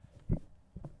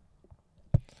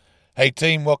Hey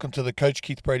team, welcome to the Coach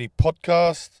Keith Brady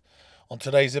podcast. On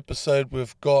today's episode,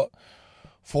 we've got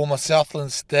former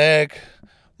Southland Stag,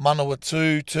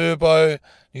 Manawatu Turbo,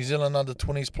 New Zealand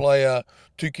under-20s player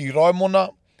Tuki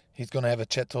Raimona. He's going to have a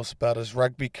chat to us about his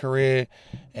rugby career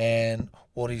and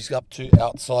what he's up to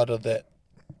outside of that.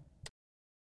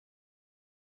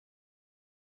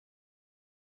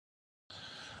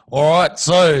 All right,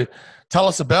 so tell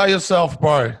us about yourself,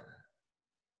 bro.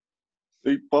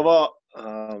 Sweet brother.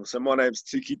 So my name's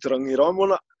Tiki Tarangi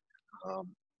Raimona.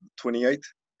 28,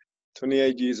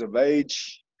 28 years of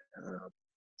age.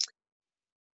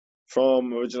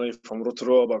 Originally from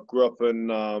Rotorua, but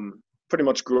pretty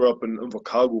much grew up in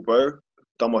Invercargill, bro.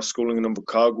 Done my schooling in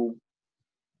Invercargill.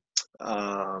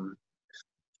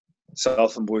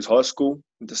 Southland Boys High School,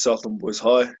 into Southland Boys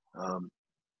High.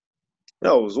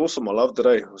 Yeah, it was awesome. I loved it,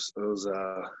 eh? It was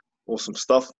awesome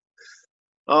stuff.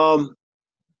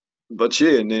 But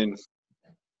yeah, and then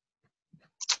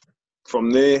from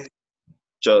there,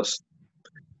 just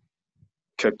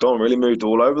kept on, really moved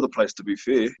all over the place, to be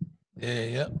fair.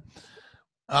 Yeah.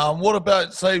 What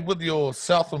about, say, with your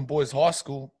Southland Boys High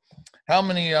School? How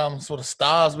many sort of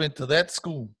stars went to that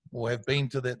school or have been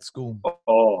to that school?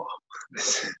 Oh,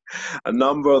 a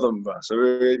number of them, bro. So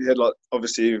we had, like,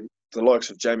 obviously the likes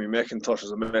of Jamie McIntosh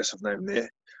is a massive name there.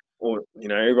 Or,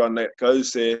 everyone that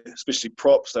goes there, especially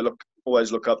props, they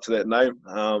always look up to that name.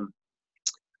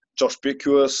 Josh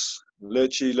Beckwith,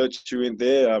 Lurchie went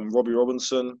there, Robbie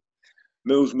Robinson,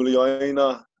 Mills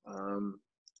Muliaina,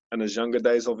 in his younger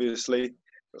days, obviously.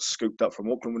 Got scooped up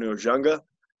from Auckland when he was younger.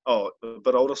 Oh, a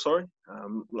bit older, sorry.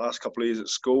 Last couple of years at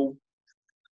school.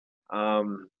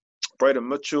 Braden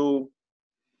Mitchell.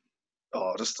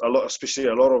 Oh, just a lot, especially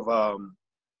a lot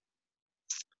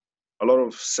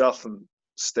of Southland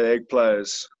Stag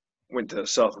players went to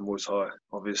Southland Boys High,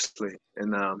 obviously.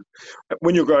 And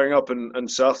when you're growing up in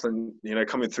Southland,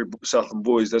 coming through Southland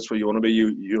Boys, that's where you want to be.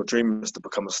 Your dream is to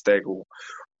become a Stag, or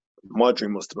my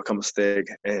dream was to become a Stag.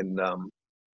 And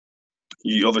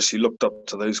you obviously looked up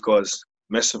to those guys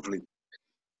massively.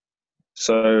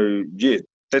 So yeah,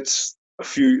 that's a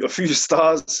few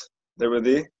stars that were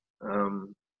there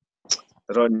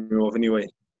that I knew of anyway.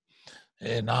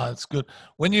 Yeah, no, it's good.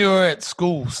 When you were at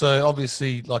school, so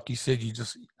obviously, like you said,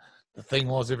 the thing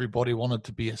was everybody wanted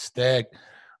to be a Stag.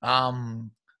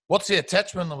 What's the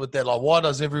attachment with that? Like, why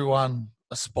does everyone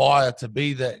aspire to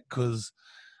be that? Because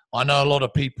I know a lot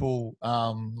of people,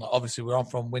 obviously where I'm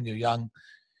from, when you're young,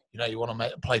 you want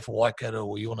to play for Waikato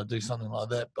or you want to do something like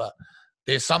that. But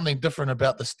there's something different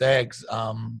about the Stags.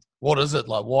 What is it?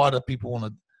 Like, why do people want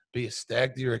to be a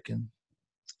Stag, do you reckon?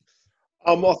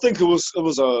 I think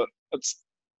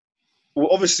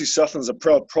obviously Southland's a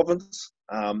proud province,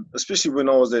 especially when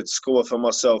I was at school. For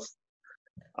myself,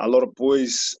 a lot of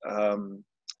boys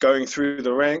going through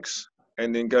the ranks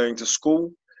and then going to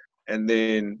school, and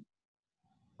then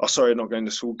not going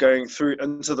to school, going through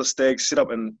into the Stag setup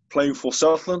and playing for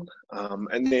Southland,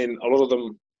 and then a lot of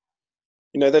them,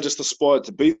 they just aspired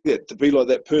to be that, to be like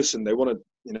that person. They wanted,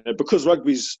 because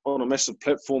rugby's on a massive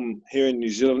platform here in New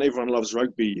Zealand. Everyone loves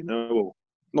rugby, well,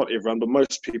 not everyone, but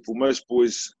most people, most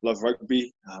boys love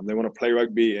rugby. They want to play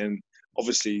rugby, and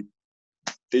obviously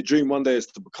their dream one day is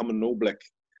to become an All Black.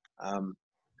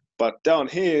 But down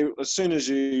here, as soon as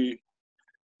you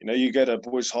get a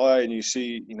boys high and you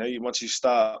see, once you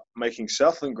start making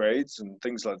Southland grades and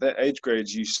things like that, age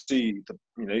grades, you see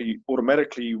you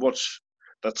automatically watch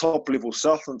the top level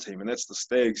Southland team, and that's the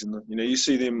Stags. And you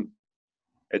see them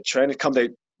at training.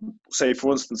 Say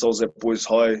for instance, I was at Boys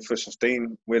High first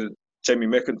 15, where Jamie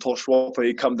McIntosh Whopper,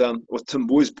 he come down with Tim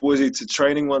Boise to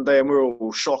training one day, and we were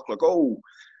all shocked, like, oh,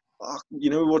 we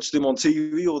watch them on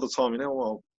TV all the time. I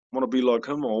want to be like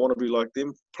him, or I want to be like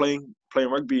them, playing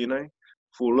rugby,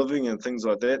 for a living and things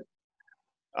like that.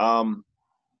 But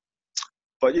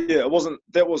yeah, it wasn't.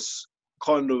 That was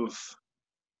kind of,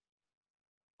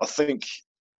 I think,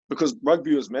 because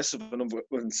rugby was massive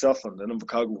in Southland and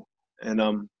Invercargill, and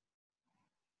I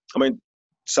mean,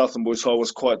 Southland Boys High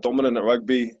was quite dominant at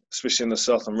rugby, especially in the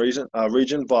Southland region.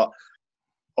 But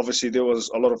obviously, there was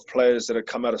a lot of players that had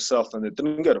come out of Southland that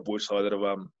didn't go to Boys High that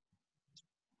have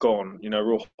gone,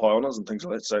 real high honours and things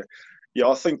like that. So, yeah,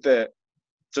 I think that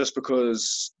just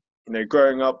because,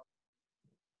 growing up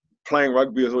playing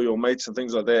rugby with all your mates and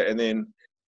things like that, and then,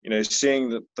 seeing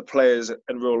the players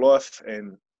in real life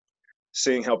and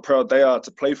seeing how proud they are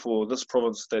to play for this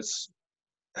province, it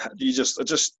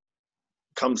just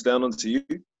comes down onto you.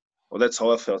 Well, that's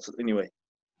how I felt it anyway.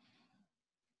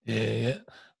 Yeah.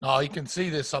 No, you can see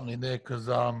there's something there because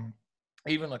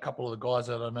even a couple of the guys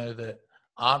that I know that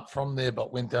aren't from there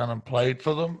but went down and played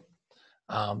for them,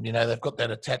 They've got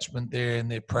that attachment there,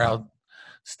 and they're proud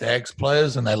Stags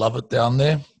players, and they love it down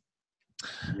there.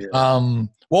 Yeah.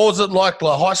 What was it like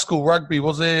high school rugby?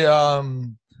 Was there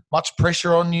much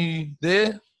pressure on you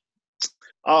there?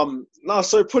 No,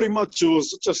 so pretty much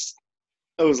it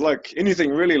was like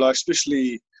anything really, like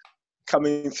especially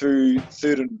coming through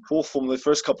third and fourth form. The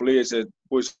first couple of years at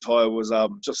Boys High was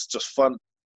just fun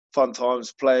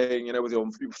times playing, with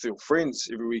your friends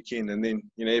every weekend, and then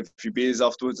have a few beers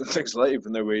afterwards and things like that,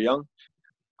 even though we were young,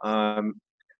 and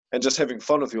just having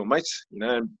fun with your mates,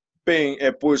 and being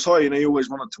at Boys High, you always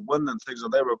wanted to win and things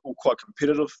like that. We're all quite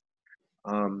competitive,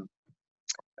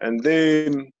 and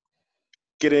then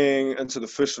getting into the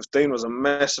first 15 was a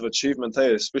massive achievement,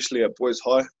 especially at Boys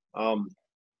High.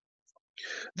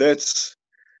 That's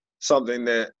something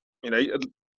that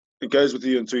it goes with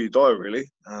you until you die, really.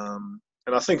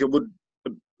 And I think it would,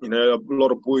 a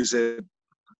lot of boys at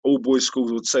all boys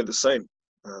schools would say the same.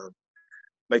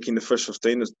 Making the first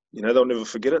 15 is, they'll never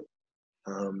forget it.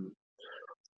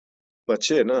 But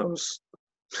yeah, no, it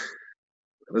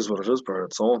is what it is, bro.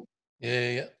 It's on.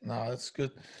 Yeah. No, that's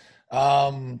good.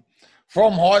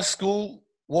 From high school,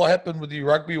 what happened with you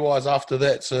rugby-wise after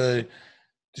that? So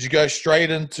did you go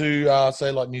straight into,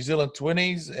 say, like New Zealand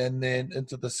 20s and then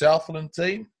into the Southland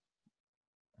team?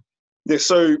 Yeah,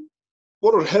 so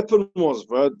what had happened was,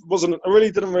 bro, it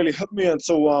really didn't really hit me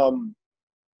until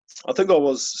I think I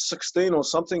was 16 or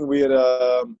something. We had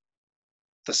the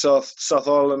South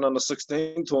Island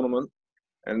under-16 tournament,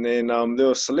 and then there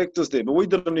were selectors there, but we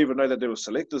didn't even know that there were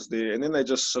selectors there. And then they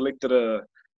just selected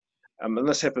and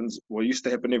this happens, used to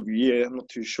happen every year. I'm not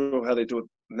too sure how they do it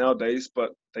nowadays,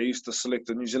 but they used to select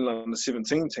the New Zealand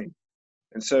under-17 team.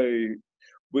 And so I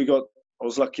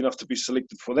was lucky enough to be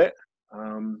selected for that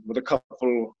with a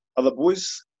couple other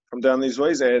boys from down these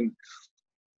ways. And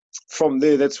from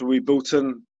there, that's where we built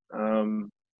in.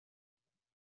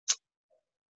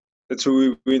 That's where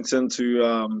we went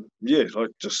into,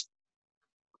 just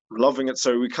loving it.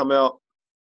 So we come out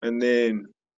and then,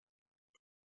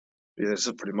 yeah, that's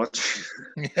it pretty much.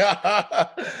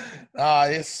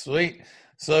 Yes, sweet.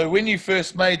 So when you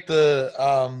first made the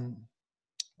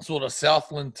sort of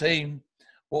Southland team,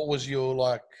 what was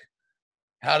your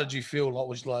how did you feel?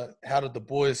 How did the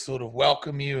boys sort of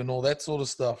welcome you and all that sort of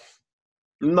stuff?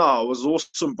 No, it was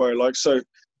awesome, bro. So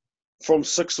from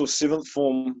 6th or 7th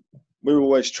form, we were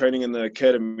always training in the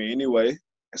academy anyway.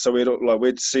 So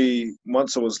we'd see,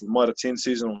 once it was Mitre 10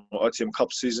 season or ITM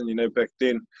Cup season, back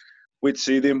then, we'd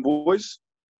see them boys.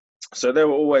 So they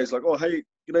were always like, oh, hey,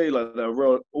 g'day. They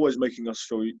were always making us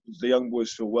feel, the young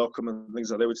boys feel welcome and things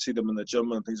like that. We'd see them in the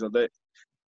gym and things like that.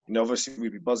 Obviously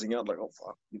we'd be buzzing out like, oh,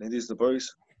 fuck, there's the boys.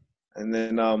 And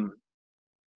then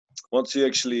once you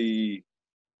actually,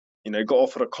 got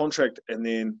offered a contract and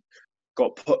then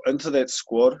got put into that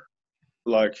squad,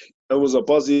 it was a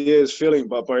buzzy-ass feeling,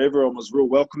 but everyone was real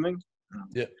welcoming.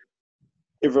 Yeah.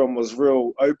 Everyone was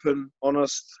real open,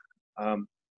 honest. I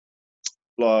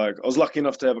was lucky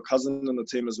enough to have a cousin in the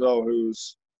team as well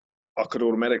I could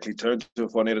automatically turn to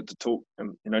if I needed to talk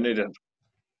and, needed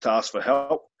to ask for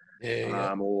help.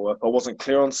 Yeah. Or if I wasn't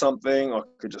clear on something, I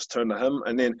could just turn to him.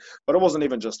 But it wasn't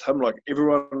even just him.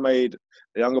 Everyone made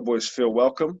the younger boys feel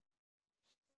welcome.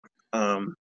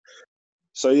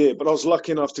 So yeah, but I was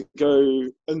lucky enough to go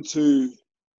into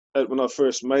it when I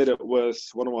first made it with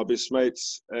one of my best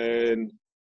mates and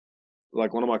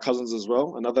one of my cousins as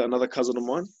well, another cousin of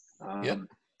mine.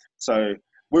 So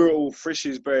we were all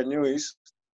freshies, brand newies,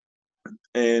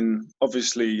 and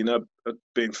obviously,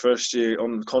 being first year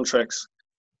on contracts,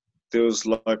 there was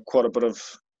quite a bit of,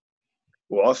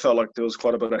 I felt like there was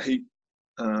quite a bit of heat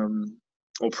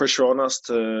or pressure on us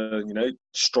to,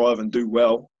 strive and do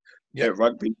well at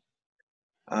rugby.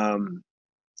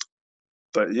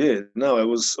 But yeah, no, it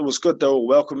was good. They were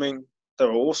welcoming. They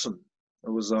were awesome. It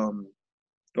was an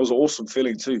awesome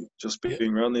feeling too, just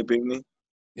being around there, being there.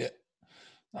 Yeah.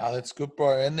 That's good,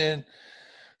 bro. And then,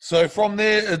 so from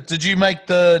there, did you make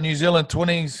the New Zealand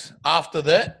 20s after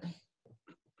that?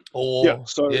 Or yeah.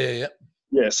 So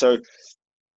so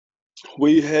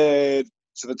we had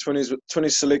the 20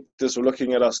 selectors were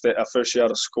looking at us our first year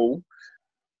out of school,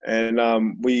 and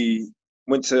we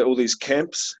went to all these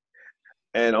camps.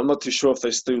 And I'm not too sure if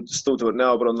they still do it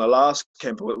now, but on the last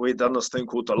camp, we'd done this thing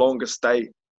called the longest day.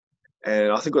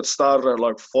 And I think it started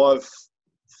at 4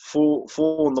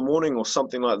 in the morning or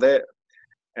something like that.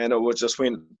 And it just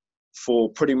went for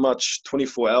pretty much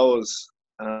 24 hours.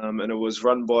 And it was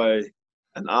run by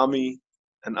an army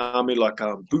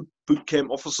boot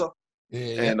camp officer.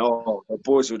 And the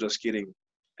boys were just getting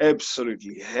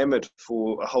absolutely hammered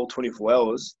for a whole 24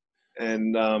 hours.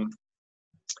 And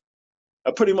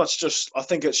pretty much just, I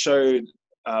think it showed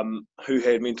who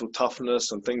had mental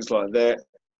toughness and things like that.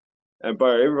 And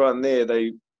bro, everyone there,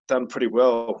 they done pretty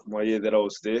well my year that I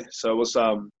was there. So it was,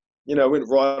 I went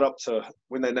right up to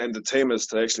when they named the team as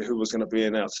to actually who was going to be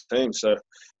in our team. So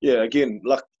yeah, again,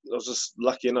 I was just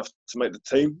lucky enough to make the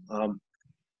team.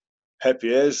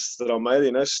 Happy as that I made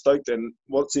it, stoked. And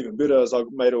what's even better is I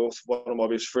made it with one of my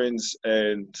best friends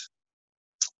and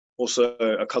also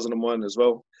a cousin of mine as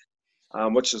well,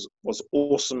 which was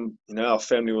awesome. Our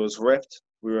family was wrapped.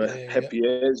 We were happy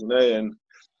as, and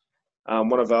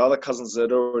one of our other cousins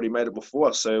had already made it before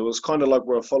us. So it was kind of like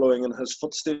we were following in his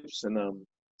footsteps, and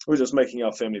we were just making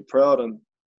our family proud. And,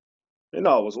 it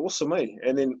was awesome, eh?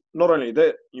 And then not only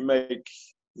that, you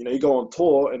go on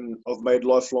tour, and I've made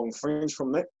lifelong friends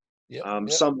from that.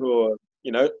 Some who are,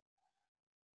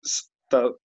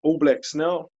 the All Blacks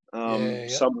now,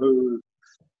 some who are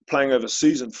playing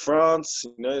overseas in France,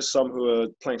 some who are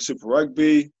playing Super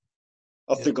Rugby.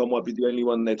 I think I might be the only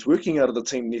one that's working out of the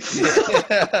team.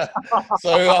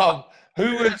 So,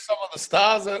 who were some of the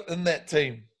stars in that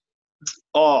team?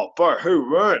 Oh, bro,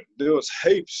 who weren't? There was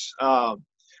heaps.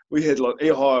 We had like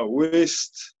Ehai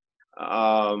West,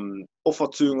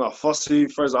 Ofatunga Fossi,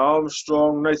 Fraser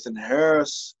Armstrong, Nathan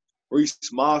Harris,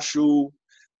 Reece Marshall,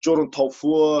 Jordan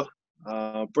Taufua,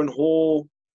 Bryn Hall,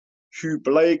 Hugh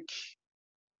Blake,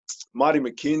 Marty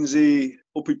McKenzie,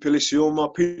 Upi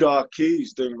Pelisioma, Peter Aki,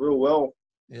 he's doing real well.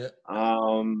 Yeah.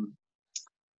 Bro,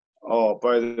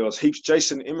 there was heaps.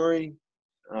 Jason Emery.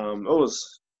 It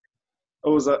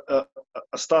was a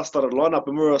star-studded lineup,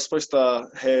 and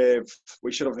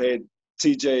we should have had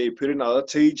TJ Pirina,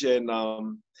 TJ, and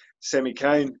Sammy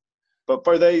Kane. But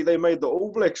bro, they made the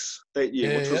All Blacks that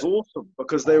year, which was awesome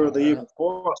because they were the year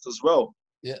before us as well.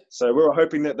 Yeah. So we were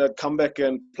hoping that they'd come back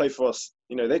and play for us,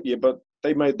 that year. But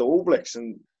they made the All Blacks,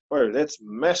 and bro, that's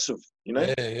massive,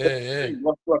 Yeah.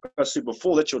 Like I said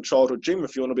before, that's your childhood dream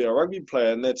if you want to be a rugby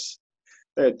player, and they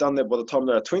had done that by the time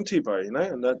they were 20, bro,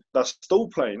 and they're still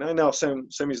playing. Now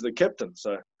Sammy's the captain,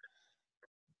 so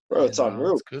bro, it's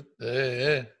unreal. That's good.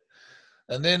 Yeah.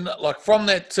 And then, like from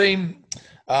that team,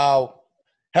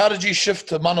 how did you shift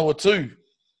to Manawatu?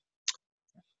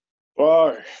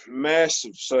 Bro,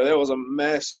 massive. So that was a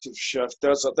massive shift.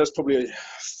 That's probably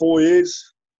 4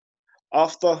 years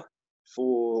after,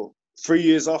 3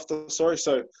 years after, sorry.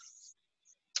 So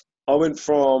I went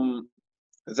from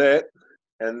that,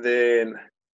 and then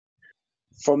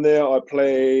from there I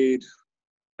played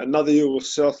another year with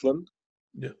Southland.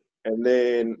 Yeah. And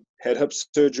then had hip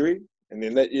surgery. And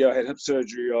then that year I had hip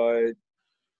surgery, I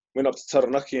went up to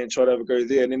Taranaki and tried to have a go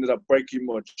there and ended up breaking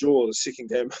my jaw the second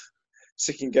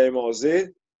game I was there.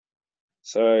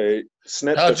 So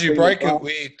snapped. How'd you break it? Were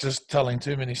you just telling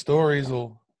too many stories,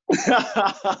 or?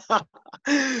 I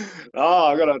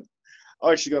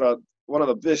actually got one of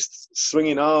the best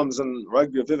swinging arms in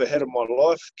rugby I've ever had in my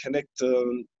life. Connect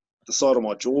to the side of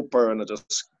my jaw, bro, and it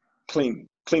just clean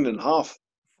in half.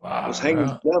 Wow, it was hanging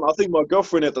down. I think my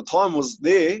girlfriend at the time was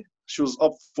there. She was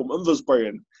up from Inversbury,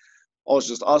 and I was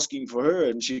just asking for her,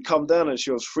 and she come down and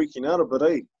she was freaking out a bit,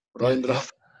 eh? But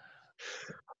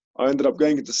I ended up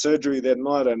going into surgery that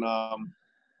night, and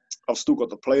I've still got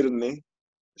the plate in there.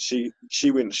 She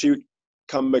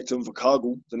come back to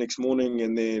Invercargill the next morning,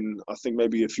 and then I think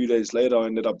maybe a few days later I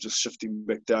ended up just shifting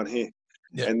back down here.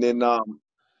 Yeah. And then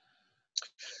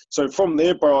so from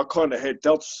there, bro, I kind of had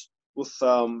dealt with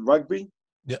rugby.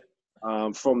 Yeah.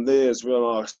 From there is when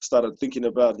I started thinking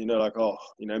about,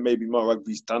 maybe my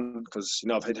rugby's done because,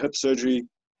 I've had hip surgery.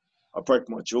 I broke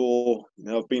my jaw.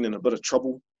 I've been in a bit of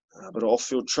trouble, a bit of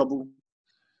off-field trouble.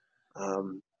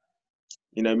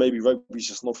 Maybe rugby's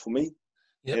just not for me.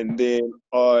 Yep. And then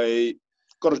I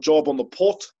got a job on the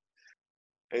port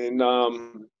and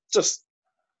just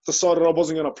decided I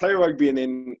wasn't going to play rugby. And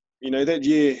then, that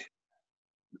year,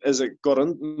 as it got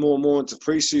more and more into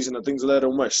pre-season and things like that,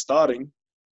 almost starting,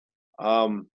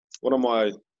 one of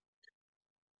my,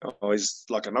 he's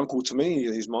like an uncle to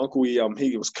me. He's my uncle.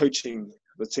 He was coaching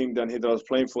the team down here that I was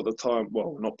playing for at the time.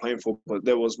 Well, not playing for, but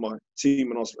that was my team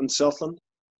when I was in Southland,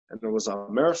 and it was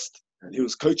Marist, and he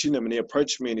was coaching them. And he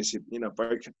approached me and he said,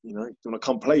 "Bro, do you want to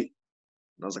come play?"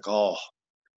 And I was like, "Oh,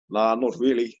 nah, not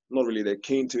really that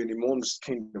keen to anymore. I'm just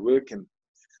keen to work." And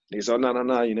he said,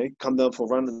 "No, come down for a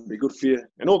run and be good for you."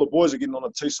 And all the boys are getting on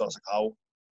it too, so I was like,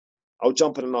 I'll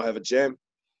jump in and I'll have a jam.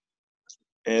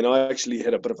 And I actually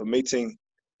had a bit of a meeting.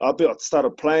 I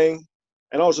started playing,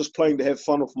 and I was just playing to have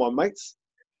fun with my mates.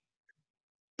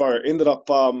 But I ended up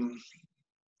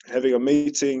having a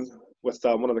meeting with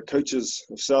one of the coaches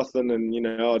of Southland, and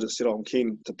I just said, I'm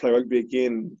keen to play rugby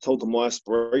again. Told them my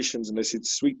aspirations, and they said,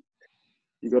 "Sweet,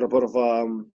 you got a bit of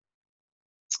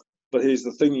but here's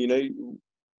the thing,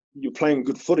 you're playing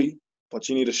good footy, but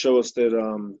you need to show us that,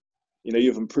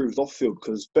 you've improved off field.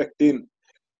 Because back then,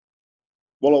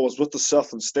 while I was with the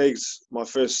Southland Stags, my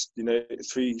first,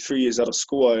 three years out of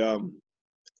school,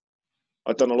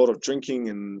 I'd done a lot of drinking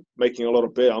and making a lot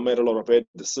of I made a lot of bad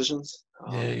decisions.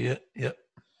 Yeah. I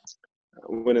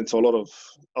went into a lot of,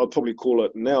 I'd probably call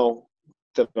it now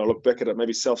that I look back at it,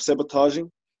 maybe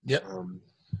self-sabotaging. Yep.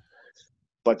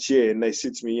 But yeah, and they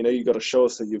said to me, you got to show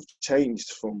us that you've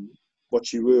changed from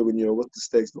what you were when you were with the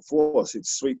Stags before. I said,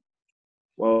 sweet.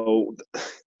 Well,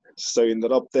 so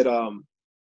ended up that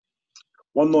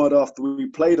one night after we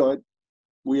played,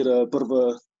 we had a bit of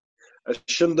a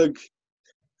shindig.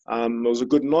 It was a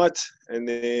good night, and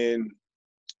then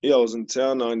I was in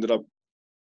town. I ended up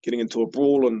getting into a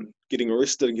brawl and getting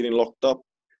arrested and getting locked up.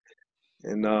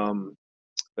 And the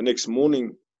next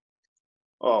morning,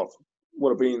 I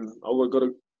would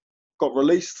have got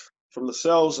released from the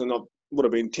cells, and I would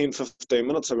have been 10, 15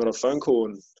 minutes. I got a phone call,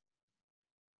 and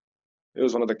it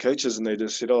was one of the coaches, and they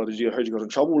just said, "Oh, heard you got in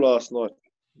trouble last night?"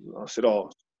 And I said, "Oh,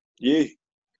 yeah,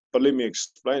 but let me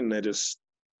explain." And they just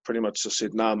pretty much just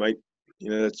said, "Nah, mate,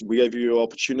 we gave you your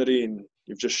opportunity, and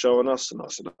you've just shown us." And I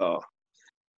said, "Oh,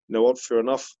 you know what? Fair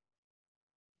enough."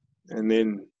 And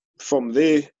then from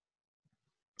there,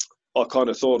 I kind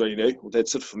of thought, well,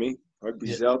 that's it for me.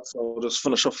 Rugby's out, so I'll just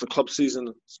finish off the club season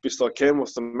as best I can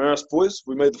with the Marist boys.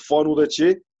 We made the final that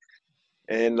year,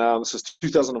 and this is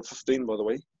 2015, by the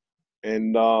way.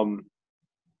 And I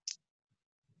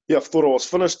thought I was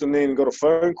finished, and then got a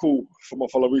phone call from my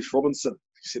fellow Reece Robinson.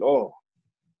 He said, "Oh,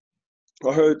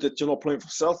 I heard that you're not playing for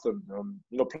Southland. You're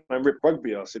not playing rep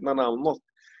rugby." I said, No, I'm not.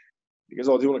 He goes,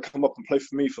 "Oh, do you want to come up and play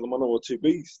for me for the Manawa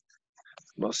 2Bs?"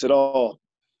 And I said, "Oh,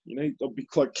 I'd be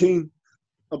quite keen.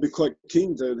 I'd be quite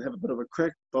keen to have a bit of a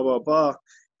crack, blah, blah, blah."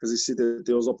 Because he said that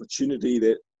there was opportunity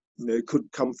that, could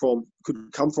come from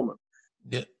it.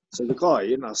 Yeah. So the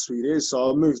guy, sweet as.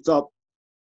 So I moved up.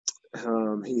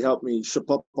 He helped me ship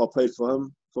up. I played for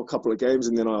him for a couple of games,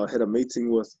 and then I had a meeting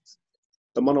with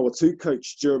the Manawa 2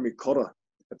 coach, Jeremy Cotter,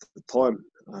 at the time.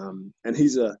 And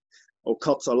he's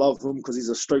Cuts, I love him because he's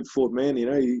a straightforward man.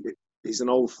 He's an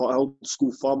old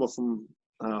school farmer from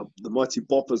the mighty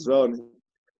Bop as well. And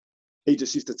he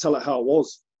just used to tell it how it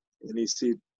was. And he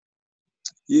said,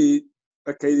 "Yeah,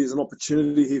 okay, there's an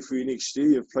opportunity here for you next year.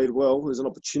 You've played well. There's an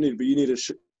opportunity, but you need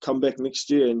to come back next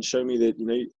year and show me that,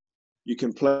 you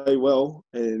can play well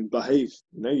and behave.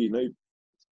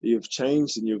 You've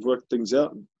changed and you've worked things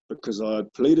out." Because I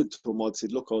had pleaded to him, I'd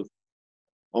said, "Look,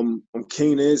 I'm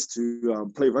keen as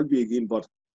to play rugby again, but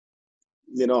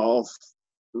I've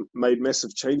made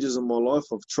massive changes in my life.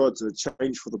 I've tried to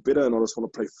change for the better, and I just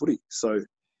want to play footy." So,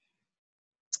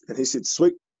 and he said,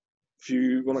 "Sweet, if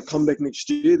you want to come back next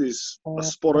year, there's a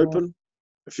spot open.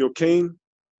 If you're keen,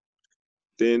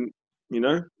 then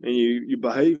and you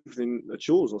behave, then it's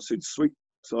yours." I said, "Sweet."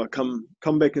 So I come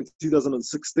back in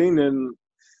 2016 and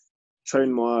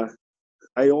train my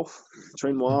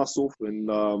ass off,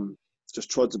 and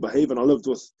just tried to behave. And I lived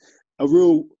with a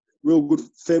real good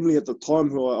family at the time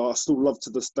who I still love to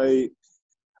this day.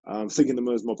 Thinking of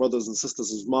them as my brothers and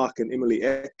sisters is Mark and Emily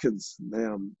Atkins.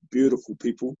 They're beautiful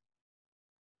people.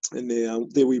 And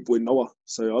their wee boy Noah.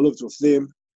 So I lived with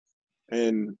them,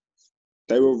 and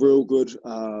they were real good.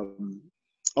 I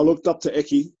looked up to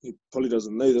Eki. He probably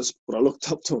doesn't know this, but I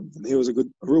looked up to him, and he was a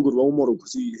real good role model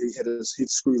because he had his head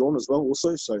screwed on as well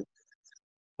also. So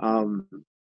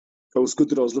it was good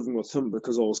that I was living with him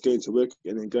because I was going to work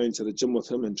and then going to the gym with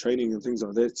him and training and things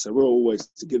like that. So we're always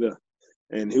together,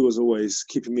 and he was always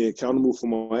keeping me accountable for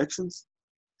my actions.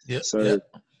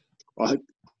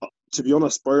 To be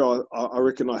honest, bro, I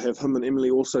reckon I have him and Emily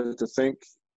also to thank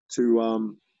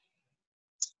for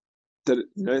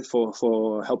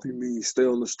helping me stay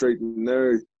on the straight and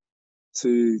narrow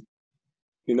to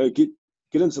get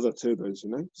into the turbos.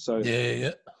 So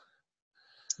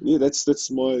that's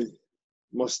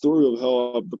my story of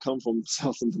how I've become from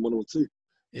Southland to Manawa 2.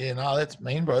 Yeah, no, that's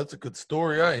mean, bro. That's a good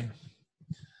story, eh?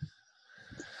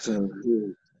 So,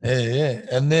 yeah.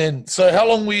 And then, so how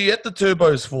long were you at the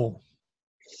Turbos for?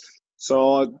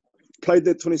 So I played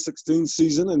that 2016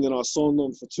 season, and then I signed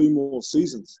on for 2 more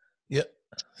seasons. Yep.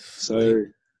 So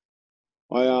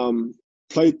I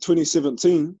played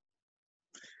 2017,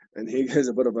 and he has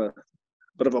a bit of a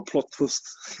plot twist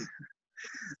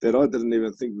that I didn't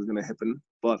even think was going to happen,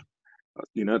 but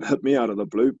it hit me out of the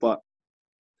blue. But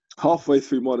halfway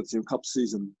through Mitre Team Cup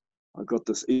season, I got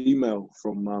this email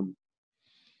from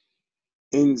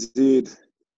NZDFS,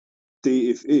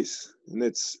 and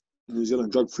that's New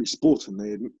Zealand Drug Free Sport, and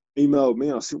they had emailed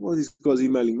me. I said, "What are these guys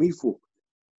emailing me for?"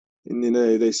 And then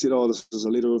they said, oh, this is a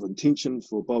letter of intention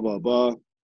for blah, blah, blah.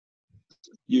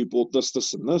 You bought this,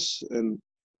 this, and this. And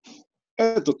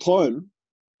at the time,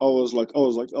 I was like,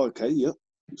 oh, okay, yeah,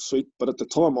 sweet. But at the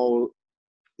time,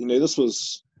 this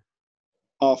was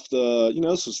after,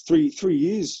 this was three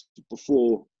years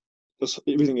before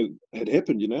everything had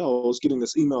happened. I was getting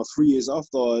this email 3 years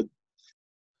after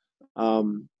I'd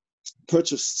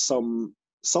purchased some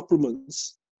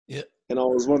supplements. Yeah. And I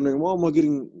was wondering, why am I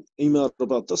getting emailed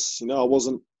about this? I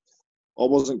wasn't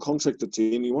contracted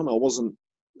to anyone. I wasn't,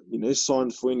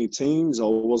 signed for any teams. I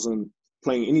wasn't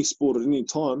playing any sport at any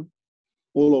time.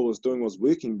 All I was doing was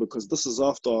working, because this is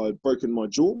after I'd broken my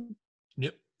jaw.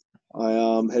 Yep. I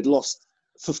had lost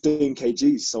 15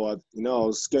 kgs. So I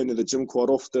was going to the gym quite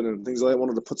often and things like that. I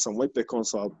wanted to put some weight back on.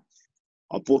 So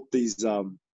I bought these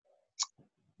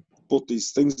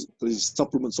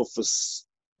supplements off this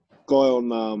guy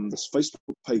on this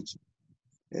Facebook page.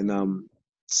 And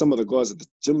some of the guys at the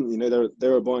gym, they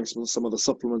were buying some of the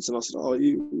supplements, and I said, "Oh, where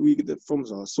you get that from?"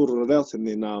 So I sorted it out, and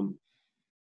then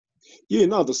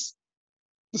this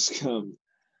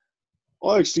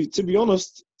I actually, to be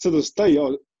honest, to this day,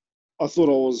 I thought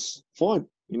I was fine,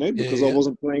 because I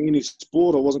wasn't playing any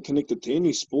sport, I wasn't connected to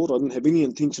any sport, I didn't have any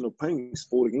intention of playing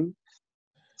sport again.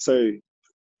 So,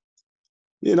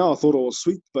 I thought I was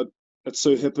sweet, but it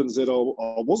so happens that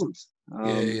I wasn't.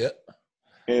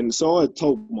 And so I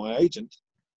told my agent,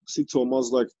 I said to him, I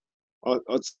was like, I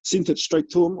sent it straight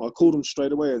to him. I called him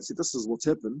straight away and said, this is what's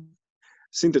happened.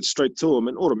 Sent it straight to him,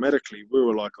 and automatically we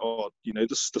were like, oh,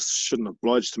 this shouldn't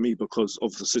oblige to me because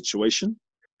of the situation.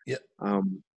 Yeah.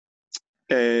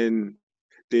 And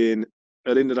then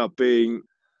it ended up being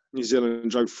New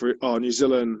Zealand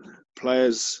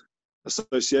Players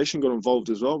Association got involved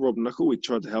as well. Rob Nickel, we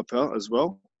tried to help out as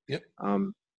well. Yep.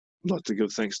 I'd like to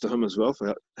give thanks to him as well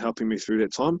for helping me through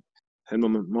that time.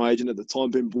 And my agent at the time,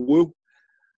 Ben Boyle.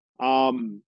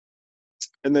 And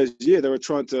they were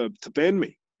trying to ban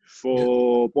me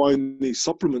for buying these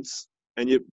supplements, and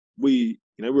yet we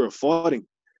were fighting.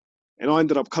 And I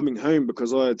ended up coming home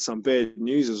because I had some bad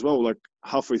news as well. Like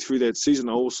halfway through that season,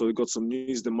 I also got some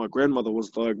news that my grandmother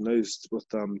was diagnosed with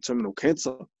terminal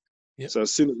cancer. Yep. So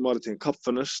as soon as Mitre 10 Cup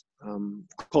finished,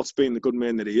 Cots, being the good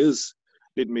man that he is,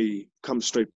 let me come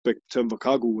straight back to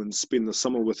Invercargill and spend the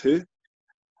summer with her.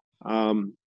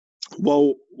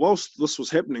 Whilst this was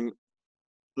happening,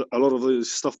 a lot of the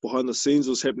stuff behind the scenes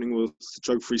was happening with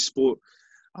Drug-Free Sport.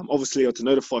 Obviously, I had to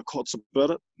notify Cots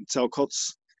about it and tell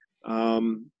Cots,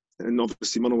 and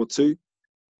obviously Manawatu.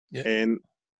 Yeah. And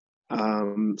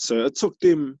so it took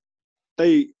them.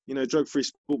 Drug-Free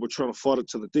Sport were trying to fight it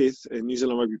to the death, and New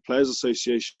Zealand Rugby Players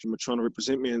Association were trying to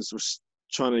represent me and was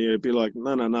trying to be like,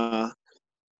 no,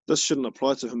 this shouldn't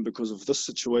apply to him because of this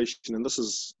situation, and this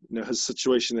is his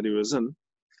situation that he was in.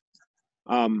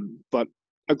 But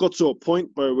I got to a point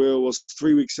where I was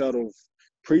 3 weeks out of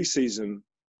pre-season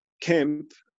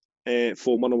camp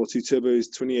for Manawatu Turbo's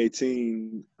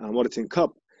 2018 Mitre 10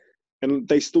 Cup, and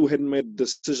they still hadn't made a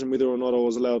decision whether or not I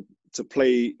was allowed to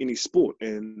play any sport.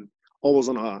 And I was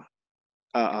on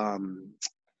I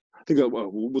think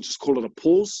we'll just call it a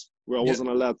pause, where I wasn't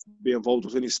allowed to be involved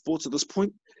with any sports at this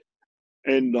point.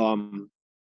 And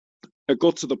it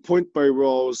got to the point where I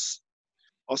was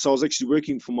actually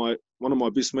working for one of my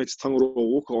best mates, Tangaroa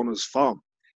Walker, on his farm.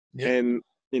 And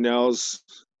I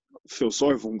feel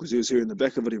sorry for him because he was here in the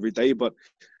back of it every day. But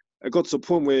it got to the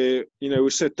point where we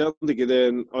sat down together,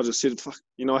 and I just said, "Fuck,"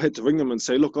 I had to ring them and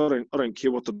say, "Look, I don't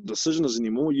care what the decision is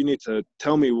anymore. You need to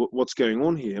tell me what's going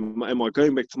on here. Am I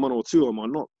going back to Manawatu, or am I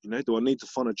not? Do I need to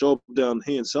find a job down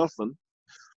here in Southland,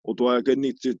 or do I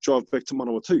need to drive back to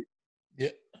Manawatu?" Yeah.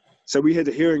 So we had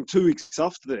a hearing 2 weeks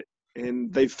after that,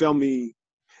 and they found me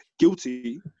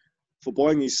guilty for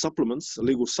buying these supplements,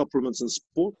 illegal supplements in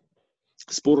sport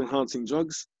enhancing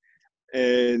drugs,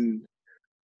 and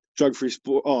Drug-Free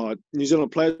Sport. New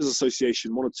Zealand Players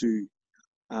Association wanted to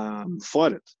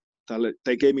fight it.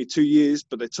 They gave me 2 years,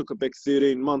 but they took it back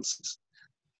 13 months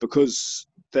because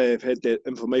they've had that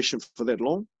information for that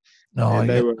long, and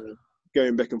they were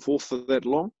going back and forth for that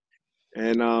long.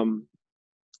 And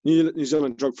New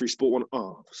Zealand Drug-Free Sport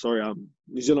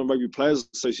New Zealand Rugby Players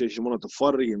Association wanted to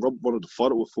fight it again. Rob wanted to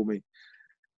fight it for me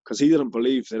because he didn't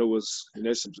believe that it was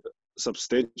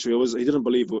substantial. He didn't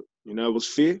believe it was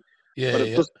fair. Yeah. But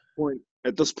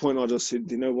at this point, I just said,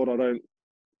 what,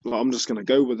 I'm just going to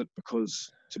go with it because,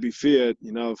 to be fair,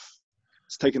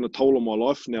 it's taken a toll on my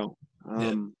life now.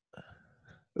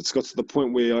 It's got to the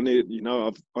point where I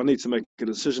need to make a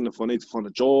decision if I need to find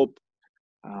a job,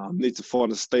 need to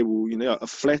find a stable, a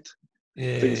flat,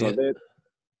 things like that.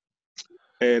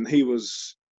 And he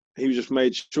was he was just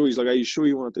made sure. He's like, "Are you sure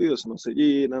you want to do this?" And I said,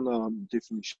 "Yeah, no, I'm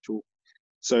definitely sure."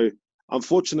 So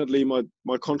unfortunately, my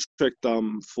contract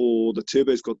for the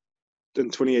Turbos got in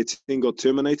 2018 got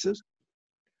terminated,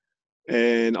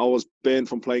 and I was banned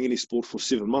from playing any sport for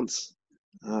 7 months.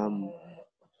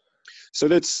 So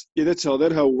that's how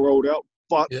that rolled out.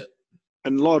 But Yeah.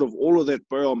 in light of all of that,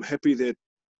 bro, I'm happy that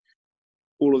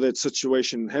all of that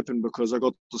situation happened because I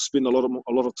got to spend a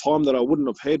lot of time that I wouldn't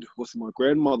have had with my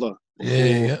grandmother before.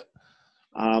 Yeah.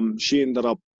 She ended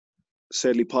up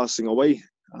sadly passing away,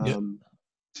 Yeah.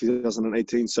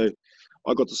 2018. So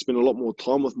I got to spend a lot more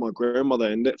time with my grandmother,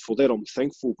 and for that I'm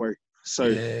thankful, bro. So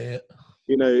Yeah.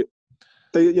 you know,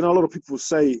 a lot of people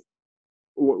say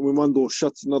when one door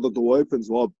shuts, another door opens.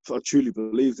 Well, I truly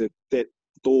believe that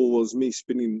door was me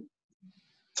spending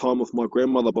time with my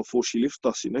grandmother before she left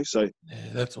us. So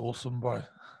Yeah, that's awesome, bro.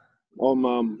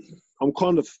 I'm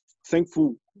kind of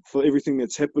thankful for everything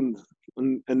that's happened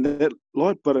in that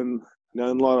light, but in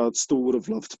light, I still would have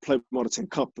loved to play Mitre 10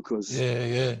 Cup because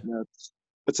Yeah.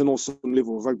 it's an awesome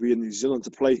level of rugby in New Zealand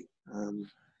to play.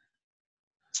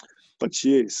 But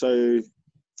yeah, so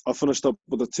I finished up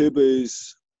with the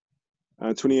Turbos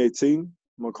 2018.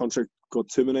 My contract got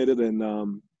terminated, and I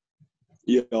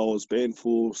was banned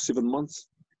for 7 months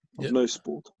of Yeah. no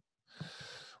sport.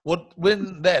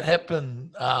 When that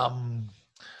happened,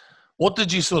 what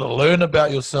did you sort of learn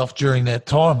about yourself during that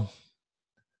time?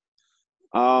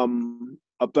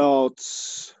 About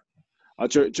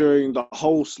during the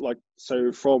whole,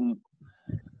 so from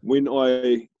when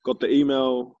I got the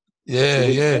email to when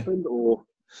it Yeah. happened, or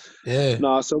Yeah.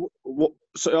 nah. So what?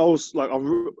 So I was like,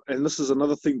 and this is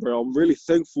another thing, bro. I'm really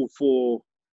thankful for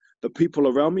the people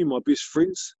around me, my best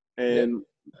friends, Yeah. and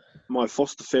my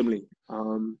foster family.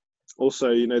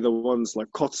 Also, the ones like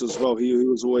Cots as well. He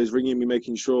was always ringing me,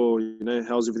 making sure,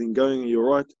 how's everything going? Are you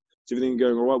all right? Is everything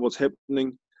going all right? What's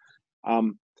happening?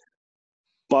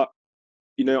 But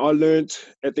I learned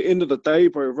at the end of the day,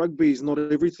 bro, rugby is not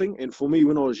everything. And for me,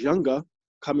 when I was younger,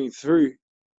 coming through,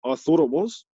 I thought it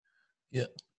was. Yeah.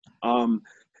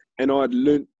 And I'd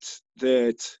learnt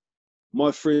that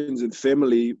my friends and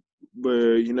family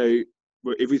were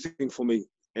everything for me.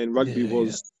 And rugby Yeah.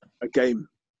 was a game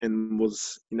and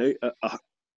was,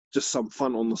 just some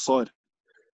fun on the side.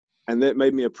 And that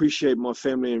made me appreciate my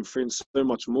family and friends so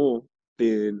much more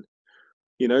than,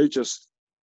 just,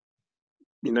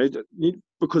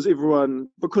 because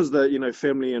the,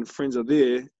 family and friends are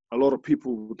there, a lot of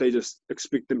people, they just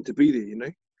expect them to be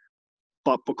there.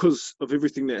 But because of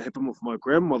everything that happened with my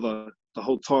grandmother the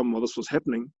whole time while this was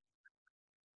happening,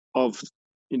 I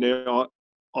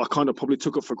kind of probably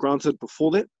took it for granted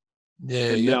before that.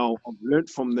 Yeah. And now I've learnt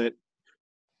from that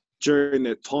during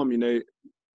that time,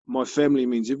 my family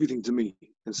means everything to me,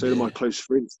 and so do my Yeah. close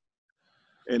friends.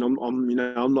 And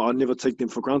I never take them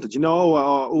for granted. I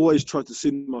always try to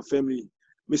send my family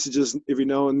messages every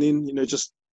now and then,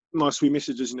 just nice wee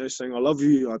messages, saying I love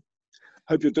you, I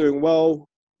hope you're doing well,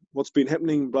 what's been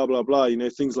happening, blah blah blah,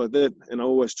 things like that. And I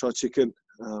always try to check in.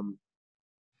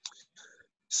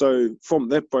 So from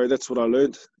that, bro, that's what I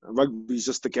learned. Rugby is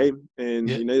just a game, and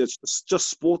Yeah. it's just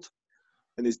sport.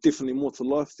 And there's definitely more to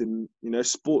life than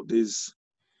sport. There's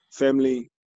family,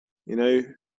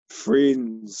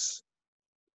 friends.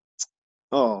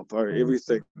 Oh, bro,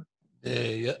 everything.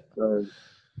 Yeah. So,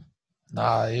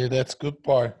 Nah, yeah, that's good,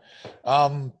 bro.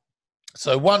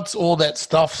 So once all that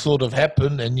stuff sort of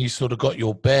happened and you sort of got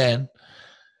your ban,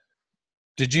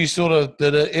 did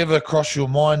it ever cross your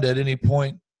mind at any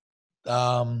point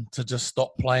to just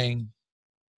stop playing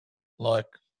like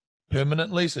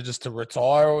permanently, so just to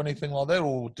retire or anything like that,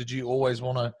 or did you always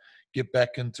want to get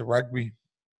back into rugby?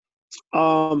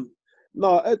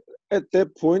 no, at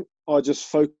that point, I just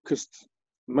focused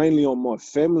mainly on my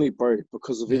family, bro,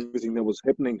 because of Yeah. everything that was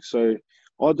happening. So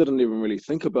I didn't even really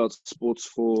think about sports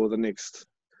for the next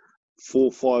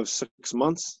 4, 5, 6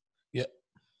 months. Yeah.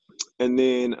 And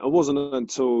then it wasn't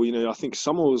until, I think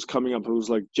summer was coming up, it was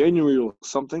like January or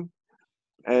something.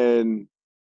 And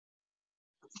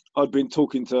I'd been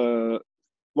talking to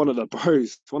one of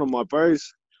my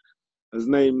bros. His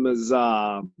name is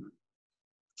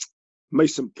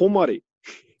Mason Pomari.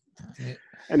 Yeah.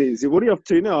 And he said, "What are you up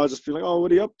to now?" I was just be like, "Oh,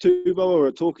 what are you up to?" Blah, blah. We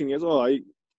were talking. He goes, "Oh, I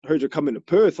heard you coming to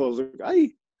Perth." I was like,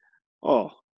 "Hey,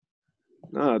 oh,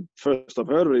 no, first I've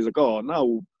heard of it." He's like, "Oh,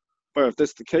 no, bro, if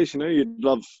that's the case, you'd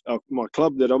love my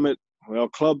club that I'm at, our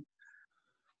club,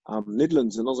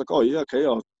 Nedlands." And I was like, "Oh, yeah, okay.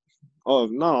 Oh,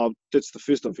 no, that's the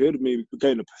first I've heard of me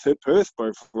going to Perth,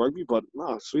 bro, for rugby. But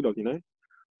no, sweet of, Yeah.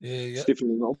 it's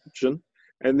definitely an option."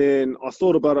 And then I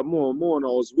thought about it more and more, and I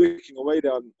was working away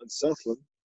down in Southland,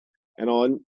 and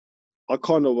I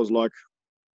kind of was like,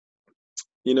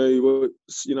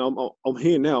 I'm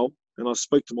here now, and I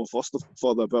spoke to my foster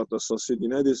father about this. I said,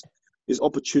 there's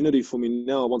opportunity for me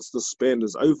now once this band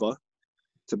is over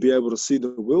to be able to see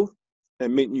the world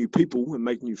and meet new people and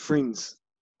make new friends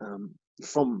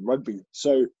from rugby.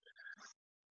 So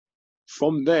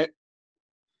from that,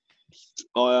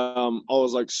 I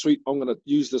was like, sweet, I'm gonna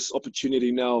use this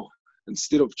opportunity now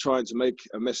instead of trying to make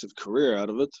a massive career out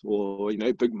of it or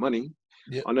big money.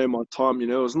 Yep. I know my time,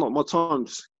 it's not my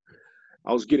times.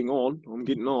 I'm getting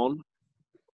on.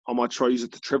 I might try to use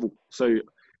it to travel. So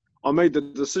I made the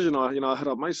decision. I hit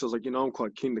up mates. I was like, I'm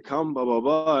quite keen to come, blah, blah,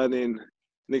 blah. And then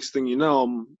next thing you know,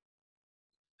 I'm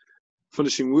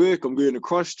finishing work. I'm going to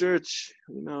Christchurch.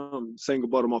 I'm saying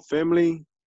goodbye to my family.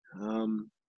 And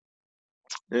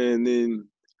then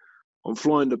I'm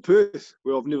flying to Perth,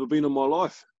 where I've never been in my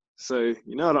life. So,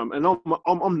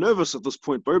 I'm nervous at this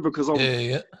point, bro, because I'm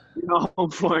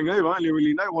flying over. I only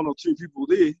really know one or two people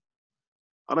there.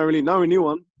 I don't really know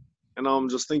anyone. And I'm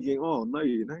just thinking, oh, no,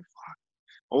 fuck.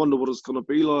 I wonder what it's going to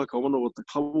be like. I wonder what the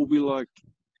club will be like.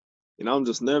 I'm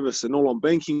just nervous. And all I'm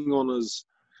banking on is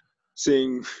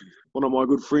seeing one of my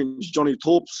good friends, Johnny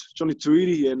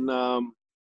Tuiri, and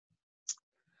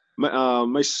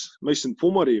Mason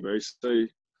Pomare, bro. So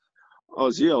I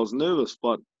was nervous.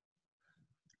 But,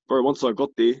 bro, once I got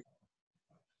there,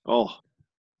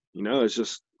 it's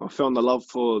just, I found the love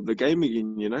for the game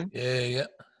again, Yeah.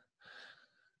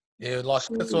 Yeah, like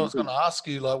that's what I was going to ask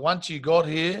you. Like, once you got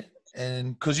here,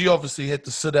 and because you obviously had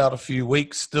to sit out a few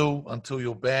weeks still until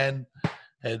your ban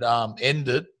had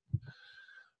ended,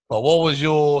 but what was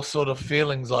your sort of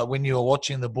feelings like when you were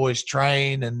watching the boys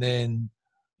train, and then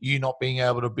you not being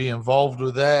able to be involved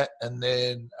with that, and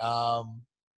then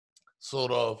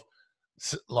sort of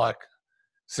like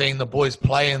seeing the boys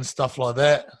play and stuff like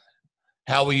that?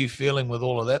 How were you feeling with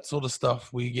all of that sort of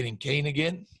stuff? Were you getting keen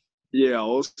again? Yeah, I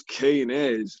was keen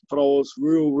as, but I was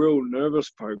real nervous,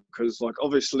 bro, because, like,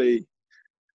 obviously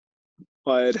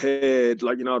I had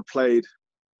I'd played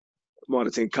Mitre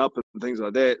 10 Cup and things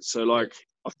like that. So, like,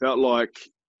 I felt like,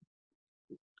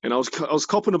 and I was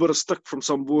copping a bit of stick from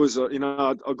some boys. I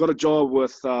got a job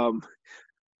with, I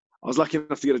was lucky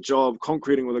enough to get a job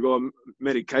concreting with a guy,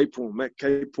 Matt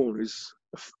Capehorn,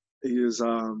 he is,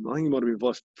 I think he might have been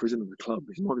vice president of the club.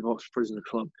 He might be vice president of the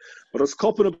club. But I was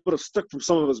copping a bit of stick from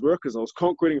some of his workers. I was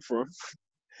concreting for him.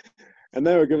 And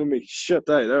they were giving me shit,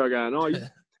 eh? They were going, oh,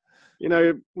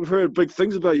 we've heard big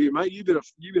things about you, mate. You better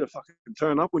fucking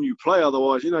turn up when you play.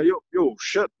 Otherwise, you're all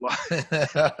shit. Like,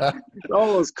 I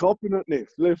was copping it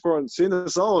left, right, and centre.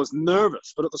 So I was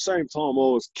nervous. But at the same time, I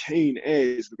was keen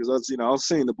as, because I was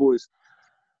seeing the boys.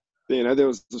 There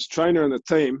was this trainer in the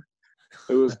team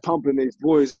who was pumping these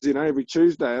boys, every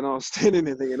Tuesday, and I was standing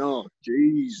there thinking, oh,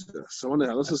 Jesus, I wonder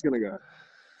how this is going to go.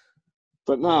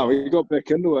 But no, we got back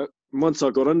into it. And once I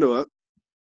got into it,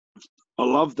 I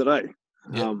loved it, eh?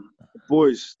 Yep.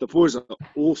 The boys are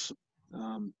awesome.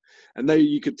 And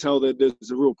you could tell that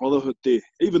there's a real brotherhood there.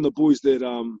 Even the boys that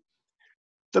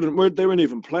they weren't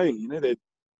even playing, they're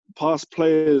past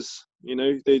players,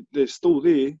 they're still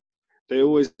there. They're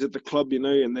always at the club,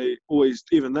 and they're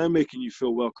making you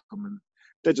feel welcome, and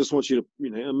they just want you to,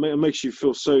 it makes you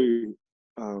feel so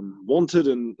wanted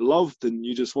and loved, and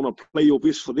you just want to play your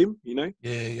best for them, Yeah,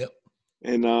 yep.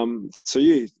 And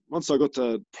once I got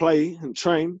to play and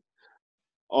train,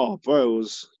 oh, bro, it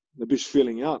was the best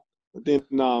feeling out. But then,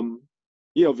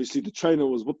 obviously the trainer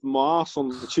was whipping my ass on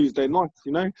the Tuesday night,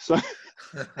 so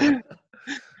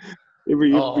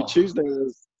every Tuesday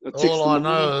was a text. All I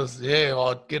know is,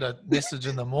 I'd get a message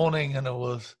in the morning and it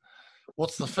was,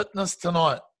 what's the fitness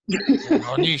tonight? And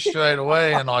I knew straight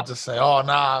away, and I just say, oh,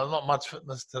 nah, not much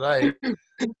fitness today.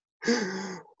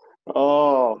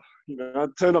 I'd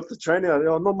turn up the training.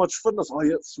 Not much fitness. Oh,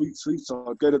 yeah, sweet. So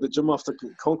I'd go to the gym after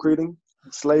concreting,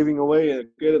 slaving away, and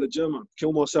go to the gym and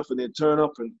kill myself, and then turn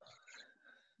up, and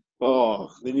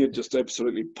then you'd just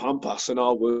absolutely pump us, and I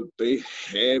would be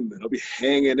hammered. I'd be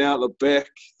hanging out the back.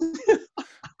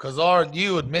 Because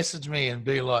you would message me and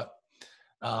be like,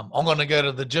 I'm going to go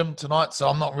to the gym tonight, so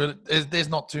I'm not really, there's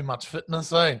not too much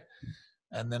fitness, eh?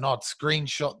 And then I'd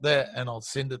screenshot that and I'd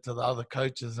send it to the other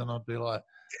coaches, and I'd be like,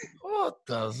 what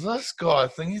does this guy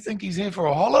think? You think he's here for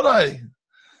a holiday?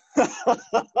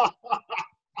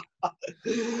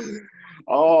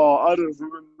 I just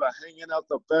remember hanging out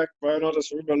the back, bro. And I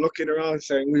just remember looking around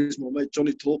saying, where's my mate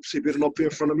Johnny Torps? He better not be in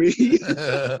front of me.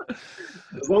 As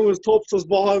long as Torps is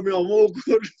behind me, I'm all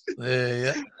good.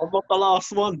 Yeah. I'm not the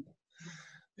last one.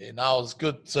 Yeah, no, it was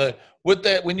good. So with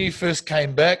that, when you first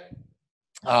came back,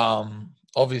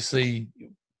 obviously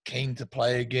keen to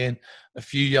play again, a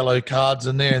few yellow cards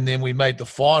in there, and then we made the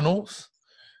finals.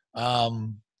 How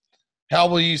How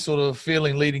were you sort of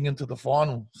feeling leading into the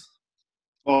finals?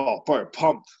 Oh, bro,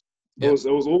 pumped. It Yep.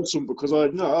 was awesome because I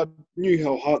knew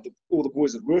how hard all the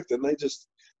boys had worked, and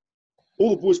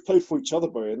all the boys played for each other,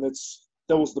 bro, and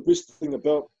that was the best thing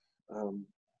about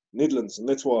Netherlands, and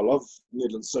that's why I love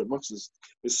Netherlands so much. Is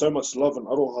there's so much love and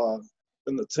aroha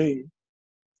in the team.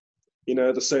 You know,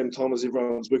 at the same time as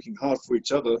everyone's working hard for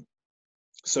each other.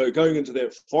 So going into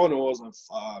that final, I was like,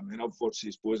 man, I've watched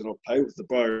these boys and I've played with the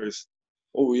bros.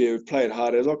 Oh yeah, we've played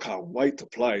hard as I can't wait to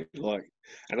play. Like,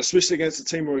 and especially against the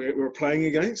team we were playing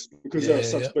against because they were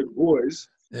such big boys.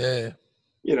 Yeah.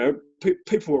 You know,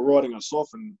 people were writing us off,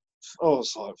 and I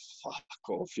was like, fuck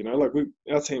off. You know, like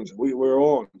our teams, we're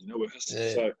on. You know, we're hissing.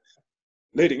 Yeah. So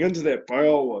leading into that, bro,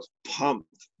 I was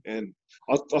pumped, and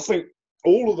I think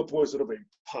all of the boys would have been